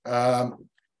picture.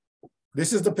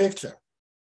 This is the picture.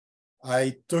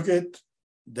 I took it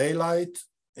daylight,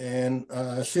 and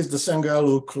she's the same girl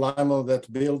who climbed on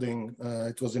that building.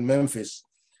 It was in Memphis.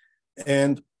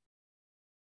 And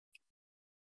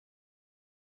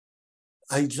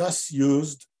I just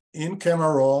used in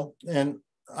Camera Raw, and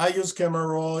I use Camera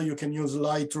Raw. You can use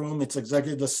Lightroom. It's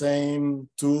exactly the same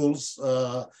tools.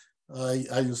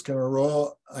 I use Camera Raw.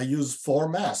 I use 4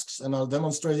 masks, and I'll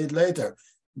demonstrate it later.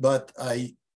 But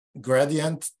I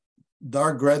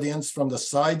dark gradients from the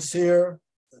sides here,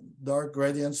 dark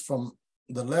gradients from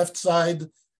the left side,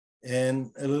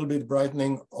 and a little bit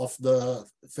brightening of the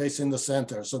face in the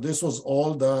center. So this was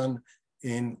all done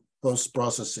in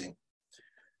post-processing.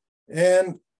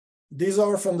 And these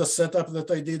are from the setup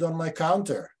that I did on my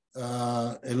counter.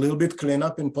 A little bit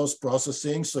cleanup in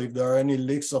post-processing. So if there are any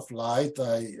leaks of light,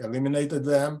 I eliminated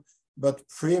them, but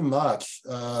pretty much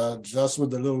just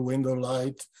with the little window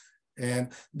light.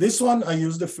 And this one, I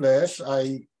used the flash.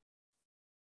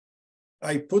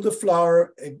 I put the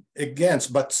flower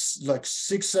against, but like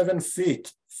 6-7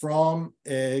 feet from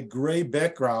a gray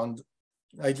background.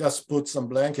 I just put some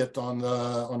blanket on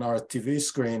our TV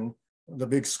screen, the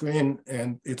big screen,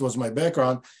 and it was my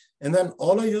background. And then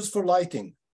all I used for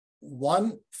lighting,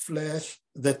 one flash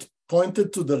that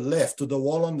pointed to the left, to the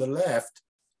wall on the left,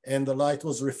 and the light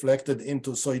was reflected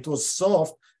into. So it was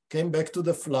soft, came back to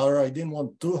the flower. I didn't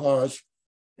want too harsh,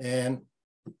 and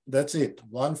that's it.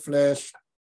 One flash,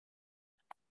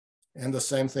 and the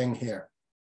same thing here.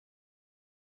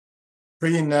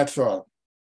 Pretty natural.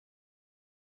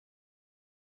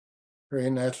 Pretty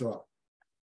natural.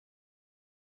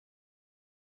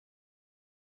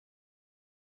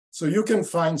 So you can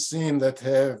find scenes that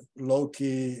have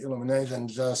low-key illumination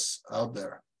just out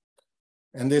there.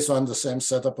 And this one, the same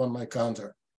setup on my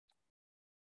counter.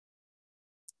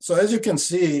 So as you can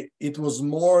see, it was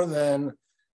more than,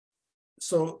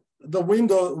 so the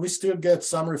window, we still get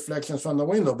some reflections from the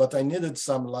window, but I needed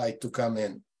some light to come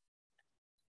in.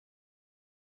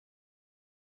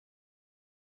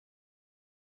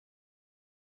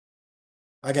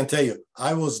 I can tell you,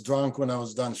 I was drunk when I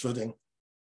was done shooting.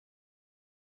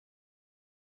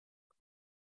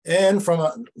 And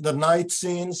from the night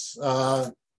scenes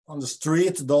on the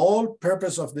street, the whole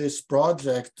purpose of this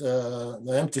project,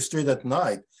 the empty street at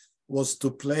night, was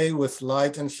to play with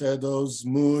light and shadows,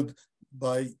 mood,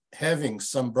 by having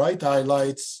some bright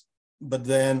highlights, but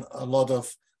then a lot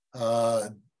of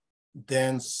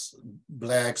dense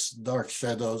blacks, dark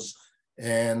shadows.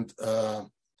 And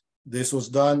this was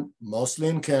done mostly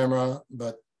in camera,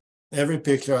 but every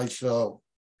picture I show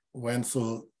went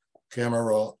through Camera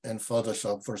Raw and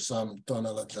Photoshop for some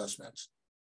tonal adjustments.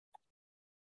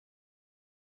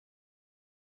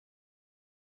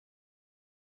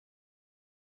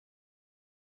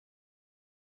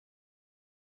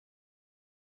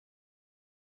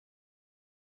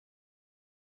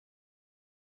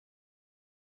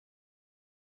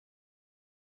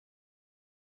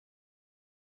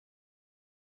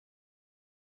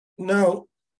 Now,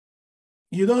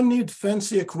 you don't need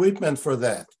fancy equipment for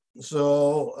that.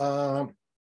 So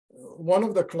one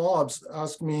of the clubs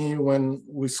asked me when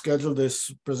we scheduled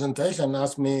this presentation,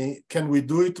 asked me, can we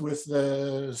do it with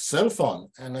the cell phone?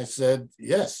 And I said,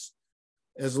 yes,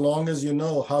 as long as you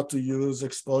know how to use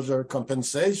exposure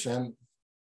compensation,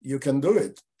 you can do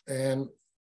it. And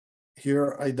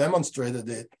here I demonstrated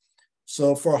it.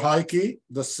 So for high key,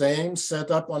 the same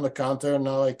setup on the counter.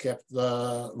 Now I kept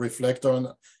the reflector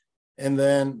on, and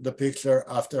then the picture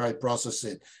after I process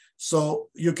it. So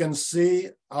you can see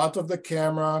out of the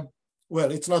camera,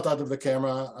 well, it's not out of the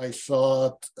camera. I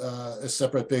shot a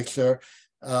separate picture.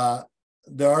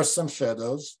 There are some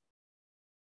shadows,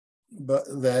 but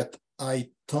that I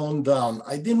toned down.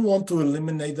 I didn't want to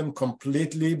eliminate them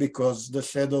completely because the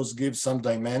shadows give some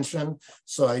dimension.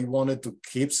 So I wanted to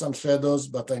keep some shadows,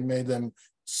 but I made them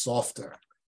softer.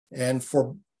 And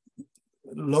for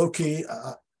Loki,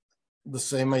 the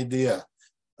same idea,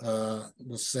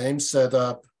 the same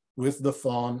setup with the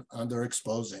phone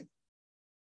underexposing.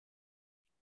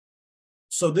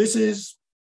 So this is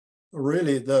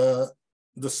really the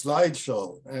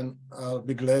slideshow, and I'll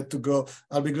be glad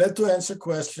to answer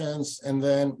questions and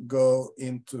then go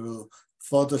into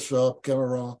Photoshop,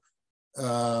 camera,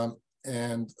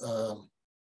 and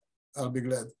I'll be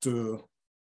glad to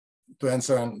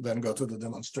answer and then go to the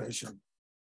demonstration.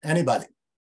 Anybody?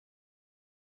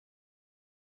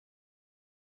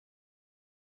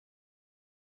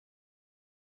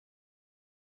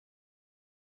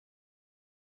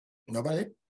 Nobody?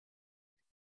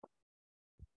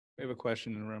 We have a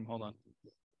question in the room. Hold on.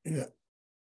 Yeah.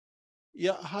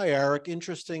 Yeah. Hi, Arik.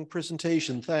 Interesting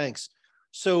presentation. Thanks.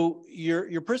 So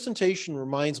your presentation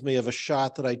reminds me of a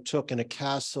shot that I took in a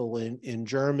castle in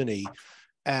Germany.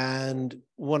 And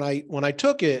when I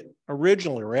took it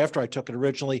originally, or after I took it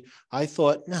originally, I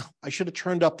thought, no, I should have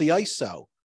turned up the ISO.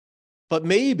 But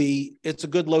maybe it's a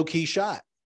good low-key shot.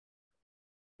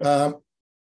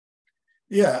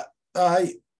 Yeah,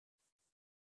 I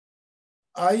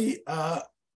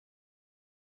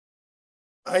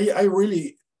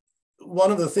really,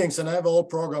 one of the things, and I have a whole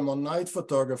program on night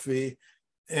photography,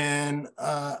 and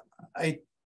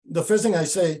the first thing I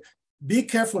say, be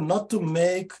careful not to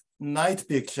make night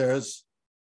pictures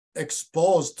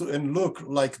exposed to and look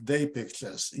like day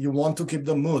pictures. You want to keep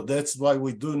the mood. That's why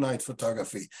we do night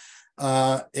photography.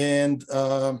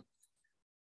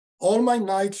 All my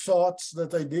night shots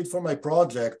that I did for my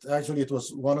project, actually it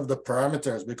was one of the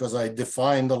parameters because I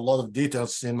defined a lot of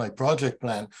details in my project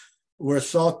plan, were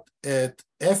shot at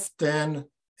f10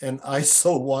 and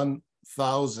ISO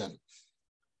 1000.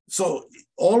 So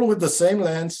all with the same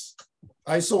lens,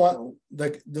 ISO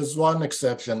 1, there's one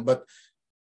exception, but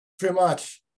pretty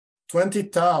much 20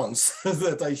 towns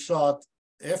that I shot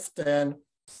f10,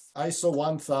 ISO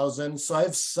 1000. So I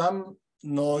have some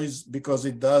noise because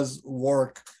it does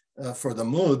work for the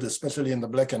mood, especially in the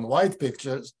black and white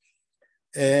pictures.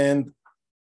 And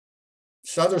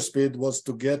shutter speed was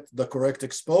to get the correct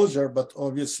exposure, but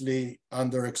obviously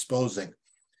underexposing.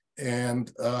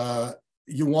 And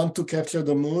you want to capture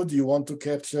the mood, you want to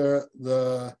capture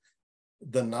the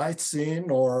night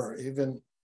scene, or even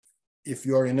if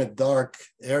you're in a dark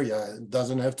area, it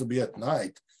doesn't have to be at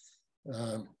night.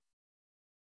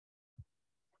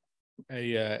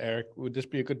 Hey, Arik, would this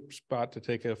be a good spot to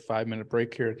take a 5-minute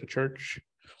break here at the church?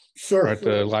 Sure. Or at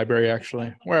the library,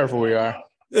 actually, wherever we are.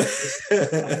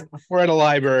 We're at a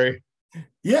library.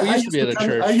 Yeah, We used to be at a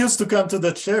church. I used to come to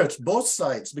the church, both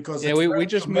sides, because Yeah, we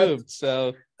just moved,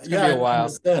 so it's gonna be a while. I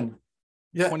understand.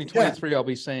 Yeah, 2023, I'll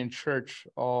be saying church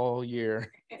all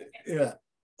year. Yeah.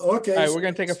 Okay. All right, we're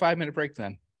gonna take a 5-minute break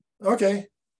then. Okay.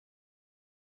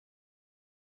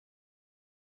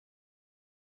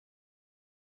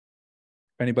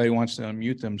 If anybody wants to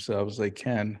unmute themselves, they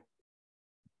can.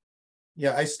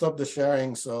 Yeah, I stopped the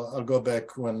sharing, so I'll go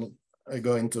back when I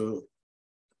go into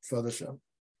Photoshop.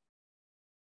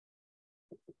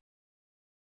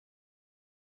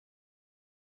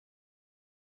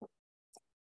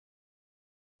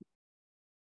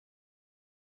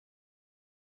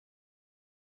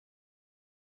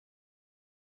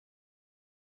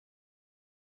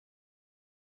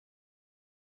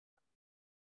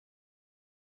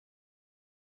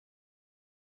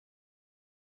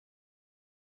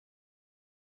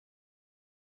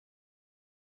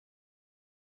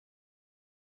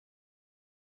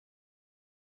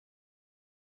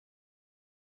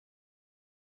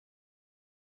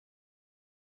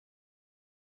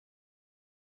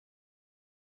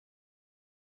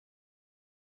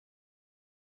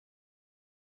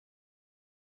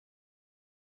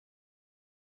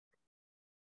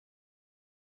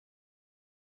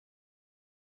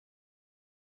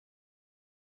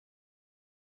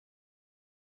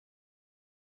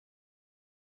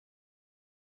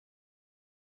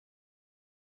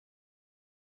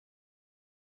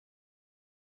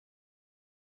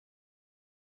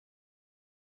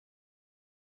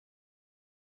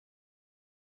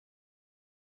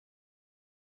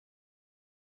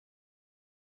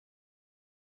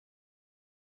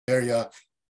 Area,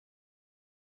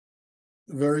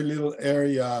 very little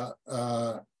area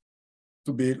to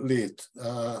be lit.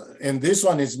 And this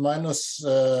one is minus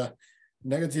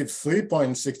negative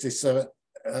 3.67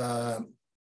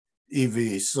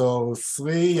 EV. So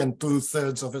 3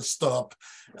 2/3 of a stop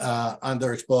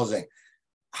underexposing.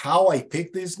 how I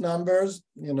pick these numbers,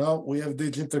 you know, we have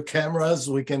digital cameras.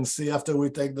 We can see after we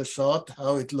take the shot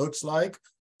how it looks like.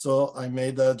 So I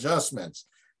made the adjustments.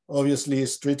 Obviously,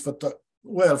 street photo.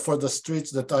 Well, for the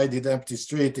streets that I did empty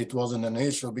street, it wasn't an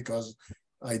issue because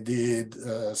I did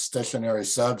stationary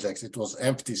subjects. It was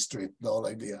empty street, the whole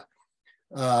idea.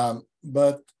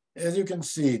 But as you can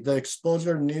see, the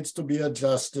exposure needs to be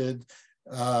adjusted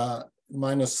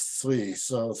 -3,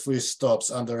 so 3 stops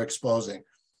under exposing.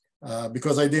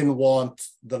 Because I didn't want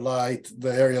the light,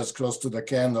 the areas close to the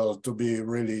candle to be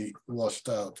really washed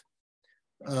out.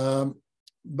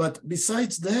 But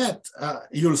besides that,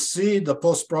 you'll see the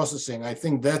post-processing. I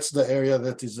think that's the area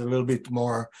that is a little bit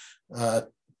more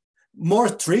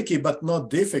tricky, but not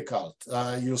difficult.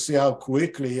 You'll see how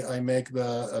quickly I make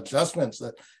the adjustments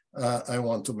that I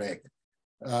want to make.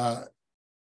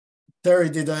 Terry,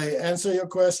 did I answer your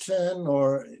question,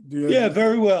 or do you? Yeah,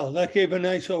 very well. That gave a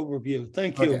nice overview.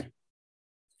 Thank you. Okay.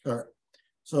 Sure.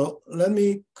 So let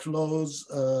me close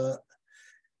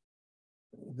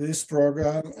this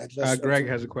program. Greg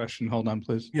has a question. Hold on,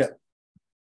 please. Yeah.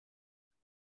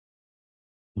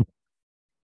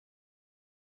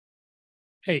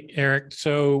 Hey, Arik.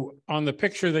 So on the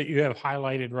picture that you have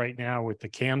highlighted right now with the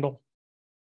candle.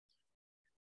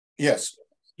 Yes.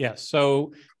 Yes.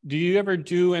 So do you ever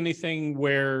do anything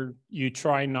where you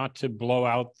try not to blow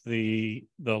out the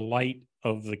light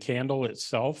of the candle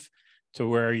itself, to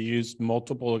where you use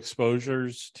multiple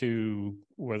exposures to,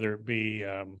 whether it be,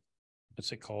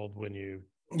 what's it called when you?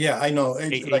 Yeah, I know.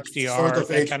 Like HDR, sort of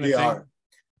that kind of HDR.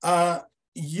 thing?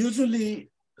 Usually,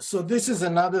 so this is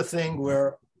another thing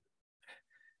where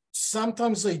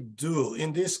sometimes I do.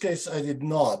 In this case, I did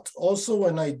not. Also,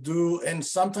 when I do, and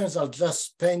sometimes I'll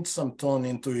just paint some tone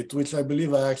into it, which I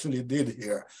believe I actually did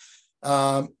here.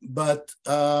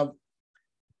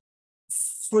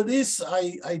 For this,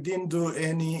 I didn't do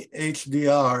any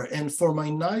HDR. And for my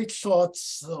night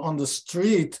shots on the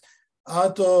street,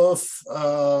 out of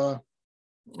a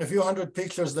few hundred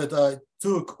pictures that I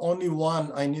took, only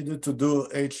one I needed to do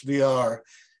HDR.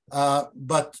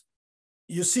 But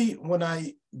you see, when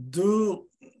I do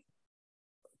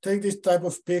take this type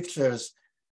of pictures,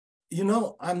 you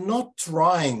know, I'm not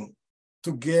trying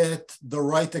to get the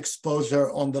right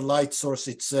exposure on the light source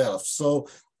itself. So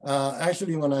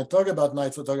actually, when I talk about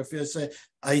night photography, I say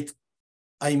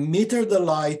I meter the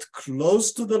light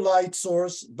close to the light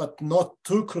source, but not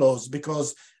too close,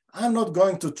 because I'm not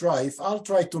going to try. If I'll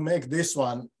try to make this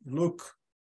one look,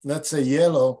 let's say,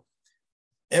 yellow,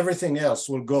 everything else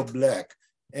will go black.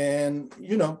 And,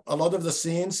 you know, a lot of the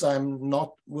scenes I'm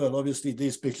not, well, obviously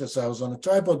these pictures I was on a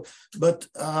tripod, but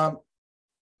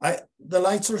the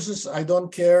light sources, I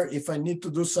don't care. If I need to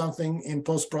do something in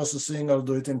post-processing, I'll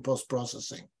do it in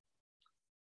post-processing.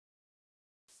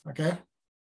 Okay.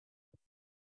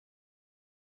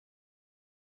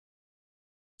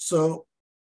 So,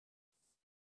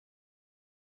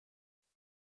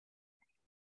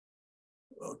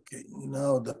 okay,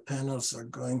 now the panels are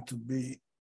going to be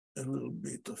a little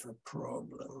bit of a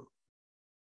problem.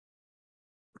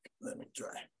 Let me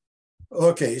try.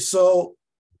 Okay, so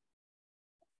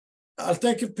I'll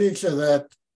take a picture that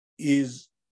is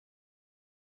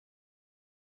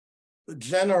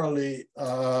generally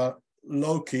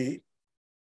low-key,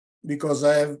 because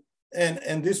I have,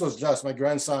 and this was just my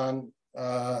grandson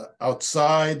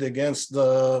outside against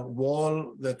the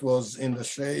wall that was in the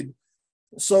shade.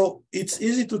 So it's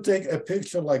easy to take a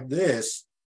picture like this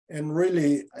and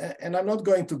really, and I'm not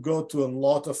going to go to a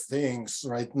lot of things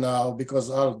right now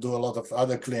because I'll do a lot of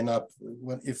other cleanup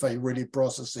if I really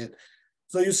process it.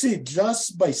 So you see,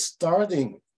 just by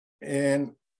starting,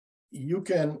 and you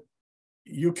can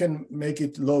make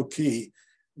it low key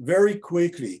very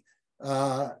quickly.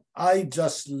 I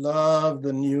just love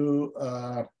the new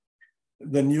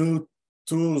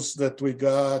tools that we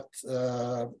got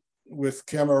with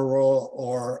Camera Raw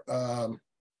or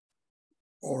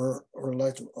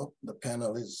light. Oh, the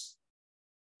panel is.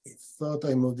 I thought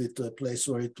I moved it to a place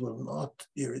where it will not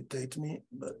irritate me,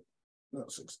 but no.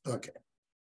 Okay.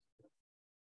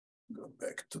 Go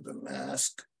back to the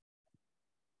mask.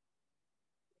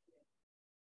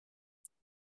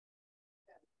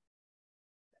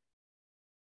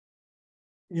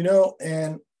 You know,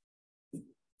 and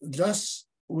just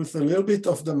with a little bit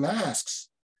of the masks,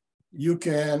 you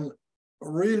can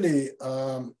really,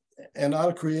 and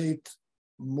I'll create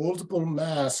multiple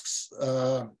masks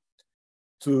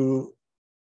to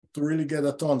really get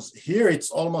the tones. Here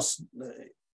it's almost,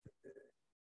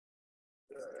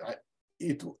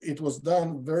 it was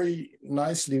done very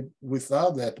nicely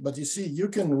without that, but you see, you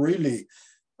can really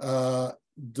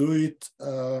do it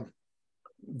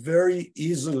very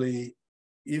easily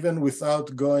even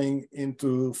without going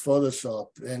into Photoshop.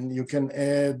 And you can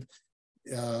add,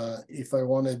 if I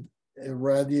wanted a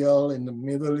radial in the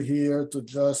middle here to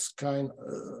just kind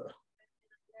of,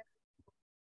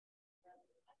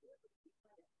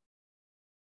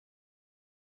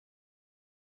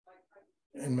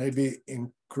 and maybe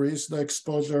increase the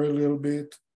exposure a little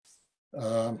bit.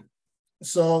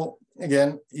 So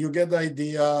again, you get the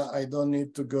idea. I don't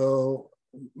need to go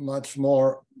much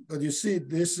more, but you see,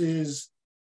 this is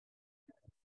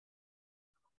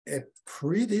a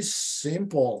pretty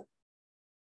simple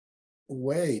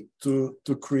way to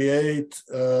create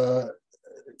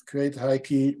high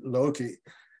key, low key.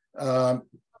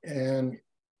 And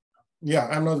yeah,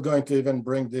 I'm not going to even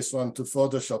bring this one to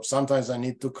Photoshop. Sometimes I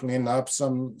need to clean up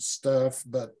some stuff,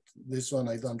 but this one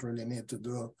I don't really need to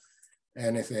do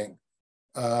anything.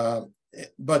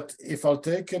 But if I'll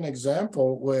take an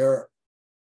example where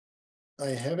I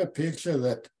have a picture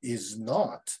that is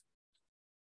not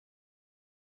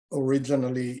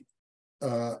originally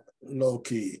low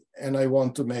key, and I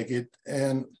want to make it,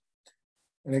 and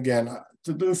again,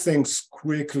 to do things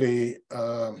quickly,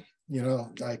 you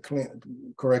know, I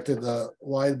corrected the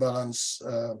white balance,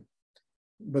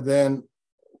 but then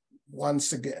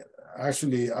once again,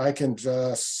 actually, I can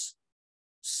just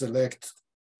select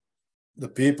the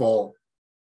people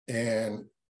and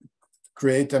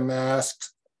create a mask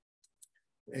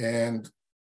and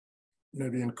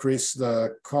maybe increase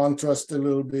the contrast a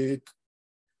little bit,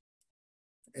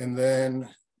 and then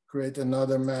create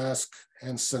another mask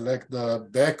and select the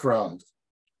background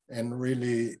and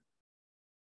really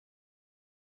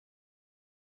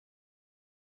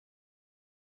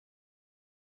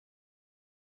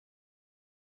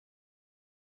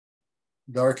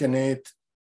darken it.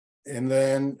 And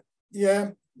then,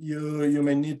 yeah, you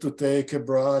may need to take a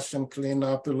brush and clean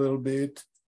up a little bit.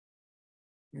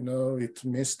 You know, it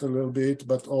missed a little bit,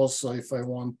 but also if I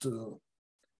want to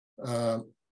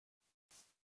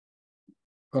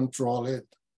control it.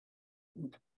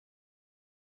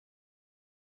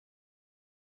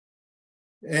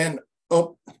 And,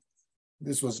 oh,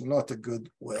 this was not a good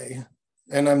way.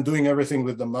 And I'm doing everything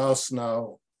with the mouse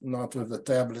now, not with the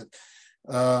tablet.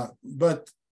 But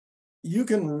you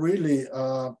can really,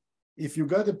 if you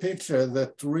got a picture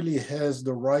that really has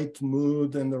the right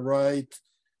mood and the right,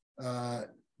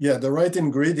 the right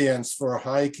ingredients for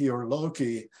high key or low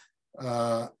key,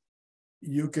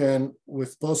 you can,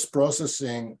 with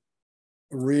post-processing,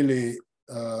 really,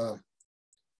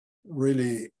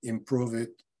 really improve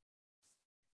it.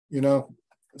 You know,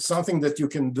 something that you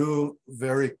can do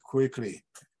very quickly.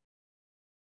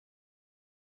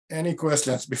 Any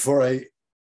questions before I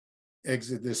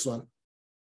exit this one?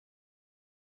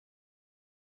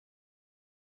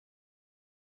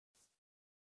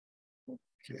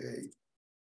 Okay.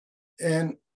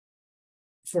 And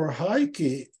for high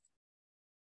key,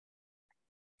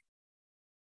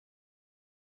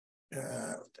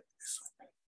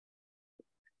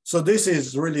 so this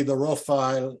is really the raw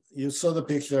file. You saw the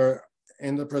picture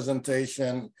in the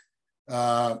presentation.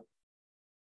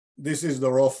 This is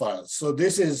the raw file. So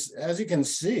this is, as you can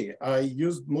see, I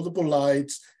used multiple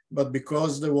lights, but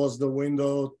because there was the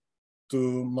window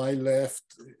to my left,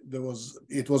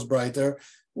 it was brighter,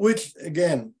 which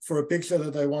again, for a picture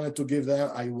that I wanted to give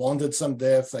them, I wanted some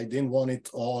depth. I didn't want it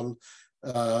all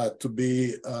to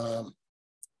be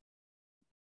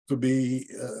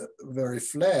very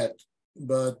flat,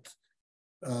 but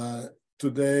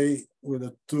today with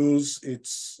the tools,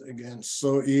 it's again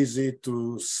so easy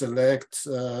to select.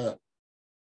 It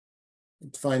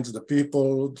finds the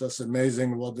people. Just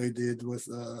amazing what they did with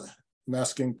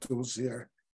masking tools here.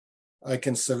 I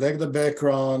can select the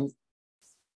background,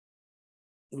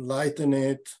 lighten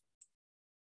it,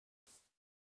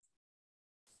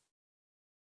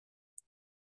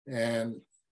 and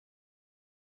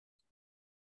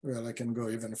well, I can go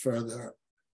even further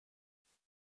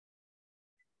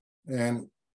and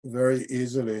very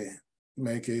easily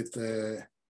make it a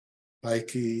high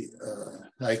key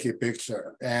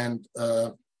picture. And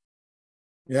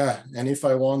yeah, and if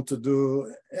I want to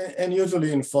do, and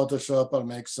usually in Photoshop,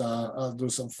 I'll do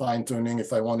some fine tuning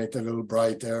if I want it a little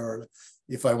brighter, or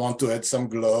if I want to add some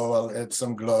glow, I'll add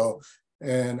some glow.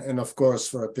 And of course,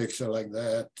 for a picture like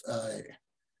that, I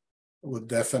would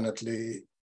definitely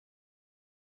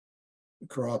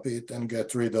crop it and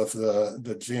get rid of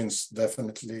the jeans.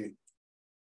 Definitely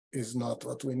is not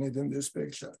what we need in this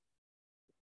picture.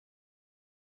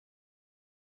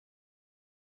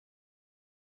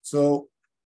 So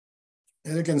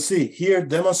as you can see here,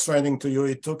 demonstrating to you,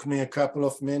 it took me a couple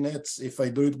of minutes. If I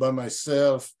do it by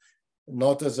myself,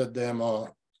 not as a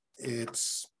demo,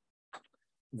 it's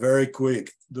very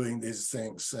quick doing these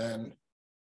things. And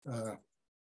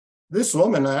this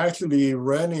woman I actually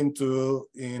ran into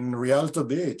in Rialto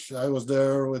Beach. I was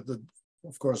there with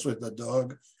of course, with the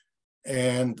dog,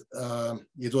 and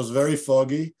it was very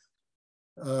foggy.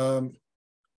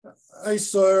 I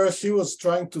saw her, she was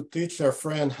trying to teach her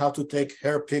friend how to take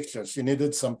her pictures. She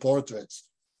needed some portraits.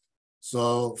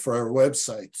 So for her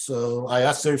website. So I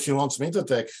asked her if she wants me to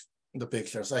take the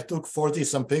pictures. I took 40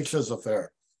 some pictures of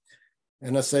her.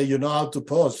 And I say, you know how to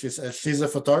pose? She says, she's a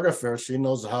photographer. She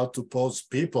knows how to pose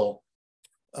people.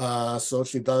 So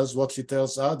she does what she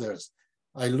tells others.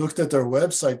 I looked at her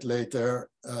website later.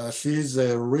 She's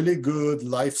a really good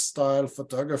lifestyle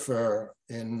photographer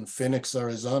in Phoenix,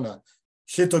 Arizona.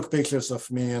 She took pictures of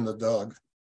me and the dog.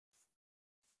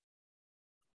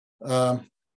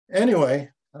 Anyway,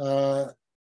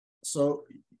 so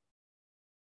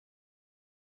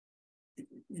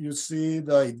you see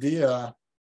the idea.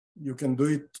 You can do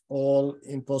it all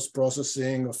in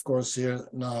post-processing. Of course, here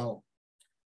now,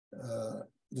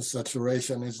 the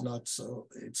saturation is not so,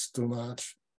 it's too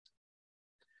much.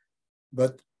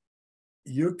 But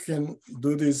you can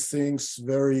do these things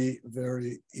very,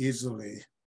 very easily.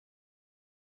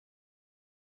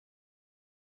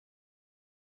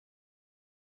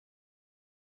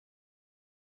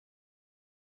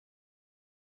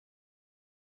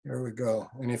 Here we go.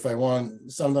 And if I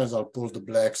want, sometimes I'll pull the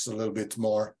blacks a little bit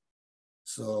more.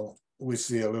 So we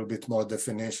see a little bit more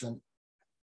definition.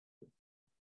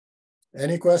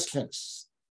 Any questions?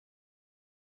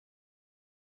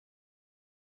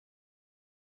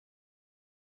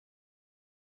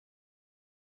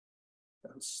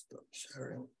 I'll stop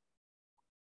sharing.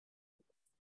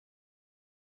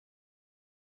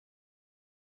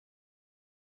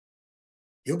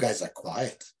 You guys are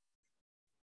quiet.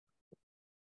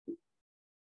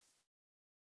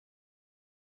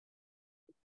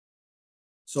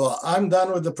 So I'm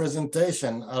done with the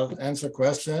presentation. I'll answer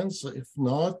questions. If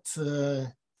not,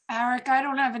 Arik, I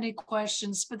don't have any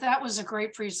questions, but that was a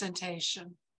great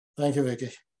presentation. Thank you, Vicky.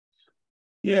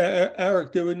 Yeah,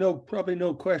 Arik, there were probably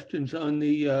no questions on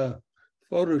the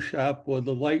Photoshop or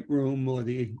the Lightroom or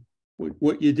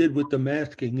what you did with the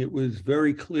masking. It was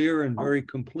very clear and very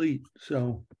complete.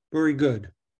 So very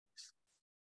good.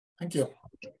 Thank you.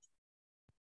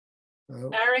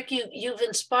 Arik, you've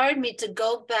inspired me to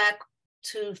go back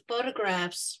to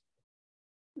photographs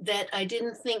that I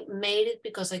didn't think made it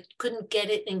because I couldn't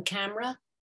get it in camera.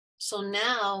 So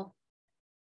now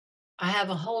I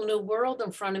have a whole new world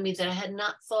in front of me that I had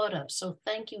not thought of. So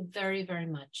thank you very, very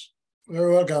much. You're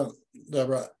welcome,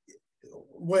 Deborah.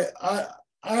 Well,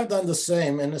 I've done the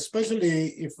same, and especially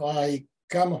if I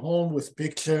come home with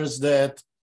pictures that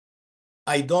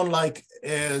I don't like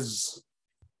as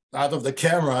out of the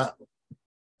camera,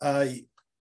 I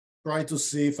try to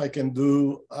see if I can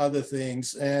do other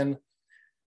things. And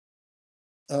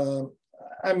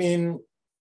I mean,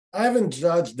 I haven't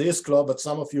judged this club, but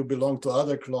some of you belong to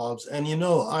other clubs. And you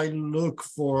know, I look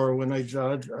for, when I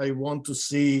judge, I want to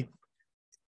see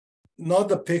not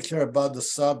the picture about the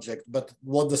subject, but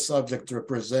what the subject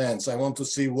represents. I want to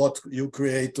see what you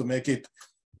create to make it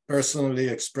personally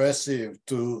expressive,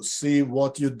 to see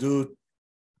what you do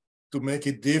to make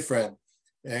it different.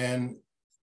 And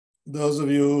those of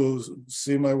you who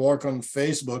see my work on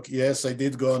Facebook, yes, I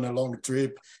did go on a long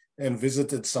trip and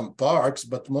visited some parks,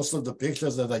 but most of the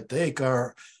pictures that I take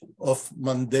are of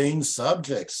mundane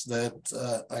subjects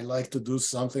that I like to do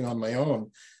something on my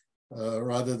own,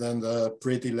 rather than the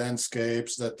pretty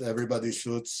landscapes that everybody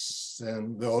shoots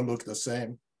and they all look the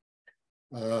same.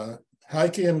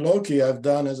 Heike and Loki, I've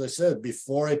done, as I said,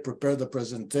 before I prepared the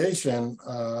presentation,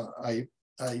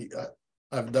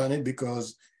 I've done it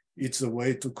because it's a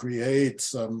way to create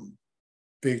some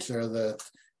picture that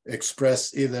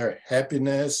express either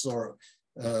happiness or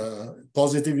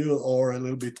positive or a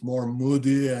little bit more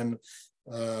moody and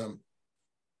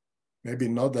maybe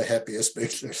not the happiest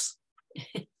pictures.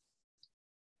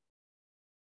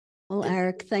 Well,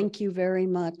 Arik, thank you very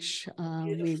much.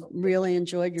 We really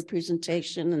enjoyed your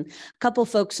presentation. And a couple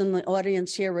folks in the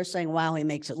audience here were saying, wow, he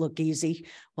makes it look easy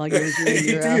while you're doing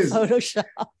your Photoshop.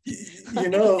 You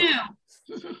know,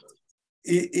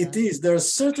 it is. There are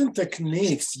certain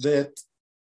techniques that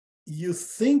you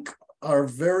think are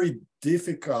very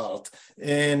difficult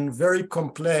and very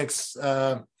complex.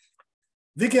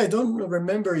 Vicky, I don't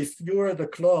remember if you were at the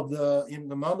club, in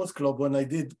the Mammoth Club, when I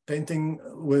did painting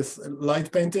with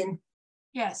light painting.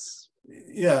 Yes.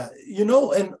 Yeah, you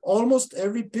know, and almost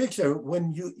every picture,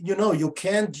 when you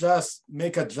can't just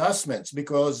make adjustments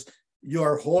because you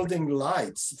are holding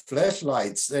lights,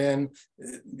 flashlights, and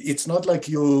it's not like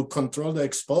you control the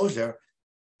exposure.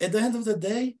 At the end of the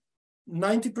day,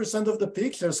 90% of the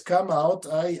pictures come out.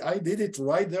 I did it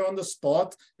right there on the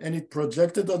spot, and it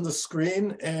projected on the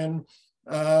screen, and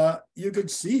you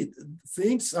could see it.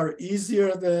 Things are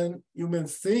easier than you may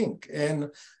think,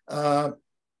 and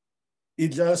it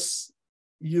just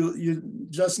you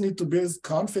just need to build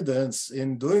confidence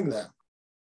in doing that.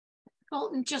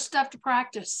 Well, you just have to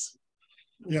practice.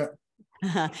 Yeah.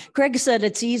 Greg said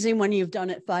it's easy when you've done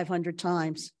it 500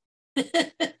 times.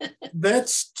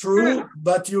 That's true,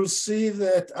 but you'll see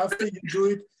that after you do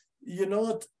it, you know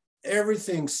what?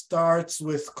 Everything starts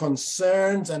with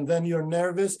concerns, and then you're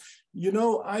nervous. You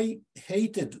know, I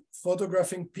hated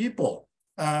photographing people,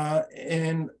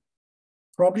 and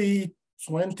probably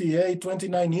 28,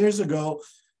 29 years ago,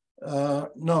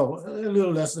 no, a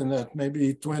little less than that,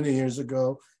 maybe 20 years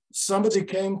ago, somebody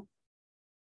came,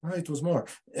 it was more,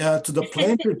 to the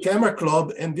Plainfield Camera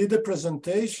Club and did a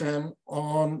presentation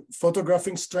on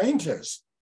photographing strangers.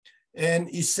 And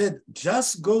he said,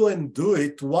 just go and do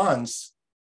it once,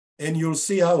 and you'll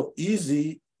see how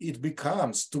easy it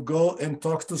becomes to go and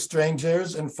talk to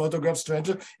strangers and photograph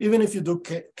strangers, even if you do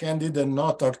candid and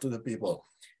not talk to the people.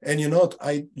 And you know what?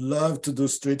 I love to do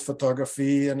street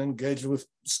photography and engage with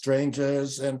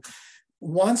strangers. And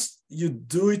once you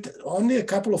do it only a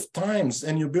couple of times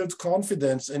and you build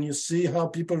confidence and you see how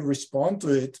people respond to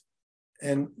it,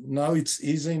 and now it's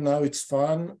easy, now it's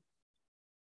fun.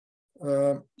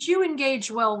 You engage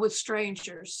well with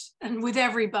strangers and with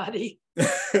everybody.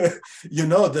 You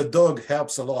know, the dog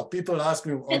helps a lot. People ask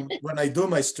me when I do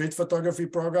my street photography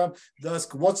program, they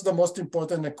ask, what's the most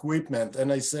important equipment?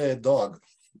 And I say a dog.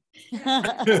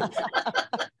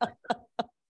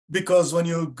 Because when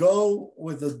you go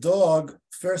with a dog,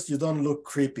 first, you don't look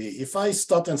creepy. If I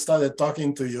stopped and started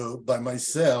talking to you by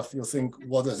myself, you think,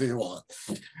 what does he want?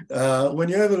 When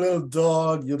you have a little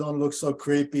dog, you don't look so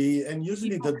creepy. And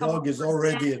usually the dog is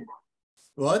already,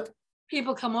 what?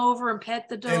 People come over and pet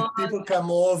the dog. And people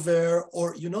come over,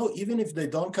 or, you know, even if they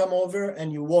don't come over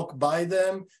and you walk by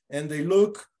them and they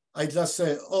look, I just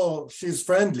say, oh, she's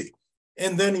friendly.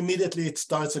 And then immediately it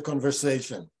starts a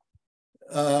conversation.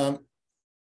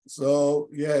 So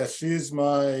yeah, she's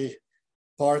my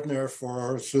partner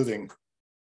for shooting.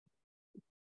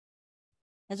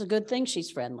 That's a good thing she's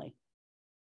friendly.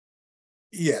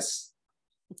 Yes.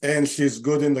 And she's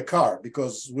good in the car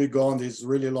because we go on these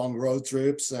really long road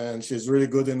trips, and she's really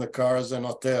good in the cars and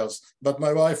hotels. But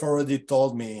my wife already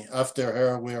told me after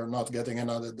her, we are not getting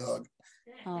another dog.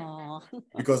 Oh.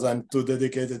 Because I'm too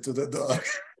dedicated to the dog.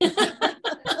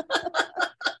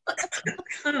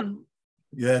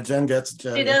 Yeah, Jen gets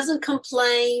jealous. She doesn't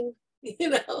complain, you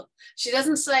know. She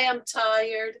doesn't say I'm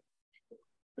tired.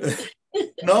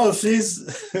 No,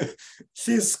 she's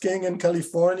skiing in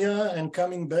California and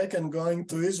coming back and going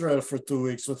to Israel for 2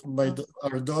 weeks with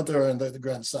our daughter and the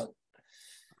grandson.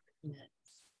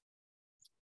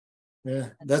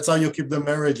 Yeah, that's how you keep the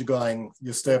marriage going.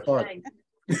 You stay apart.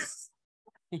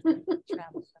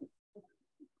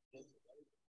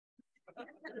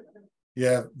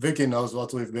 Yeah, Vicky knows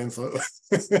what we've been through.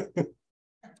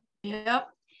 Yep.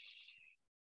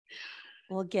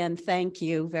 Well, again, thank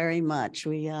you very much.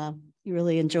 We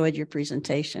really enjoyed your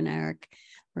presentation, Arik.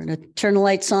 We're going to turn the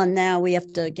lights on now. We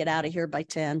have to get out of here by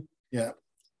 10. Yeah.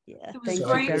 Yeah. It was Thank you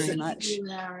great very seeing much. you,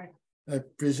 Arik. I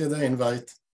appreciate the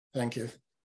invite. Thank you.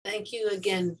 Thank you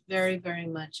again very, very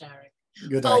much, Arik.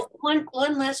 Good night. Oh,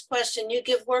 one last question. You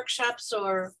give workshops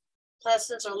or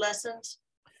lessons?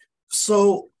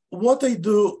 So what I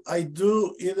do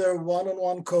either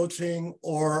one-on-one coaching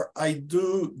or I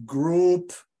do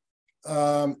group.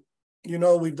 You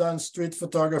know, we've done street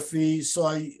photography. So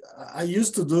I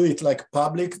used to do it like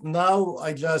public. Now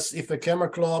I just, if a camera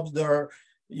club, there are,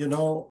 you know,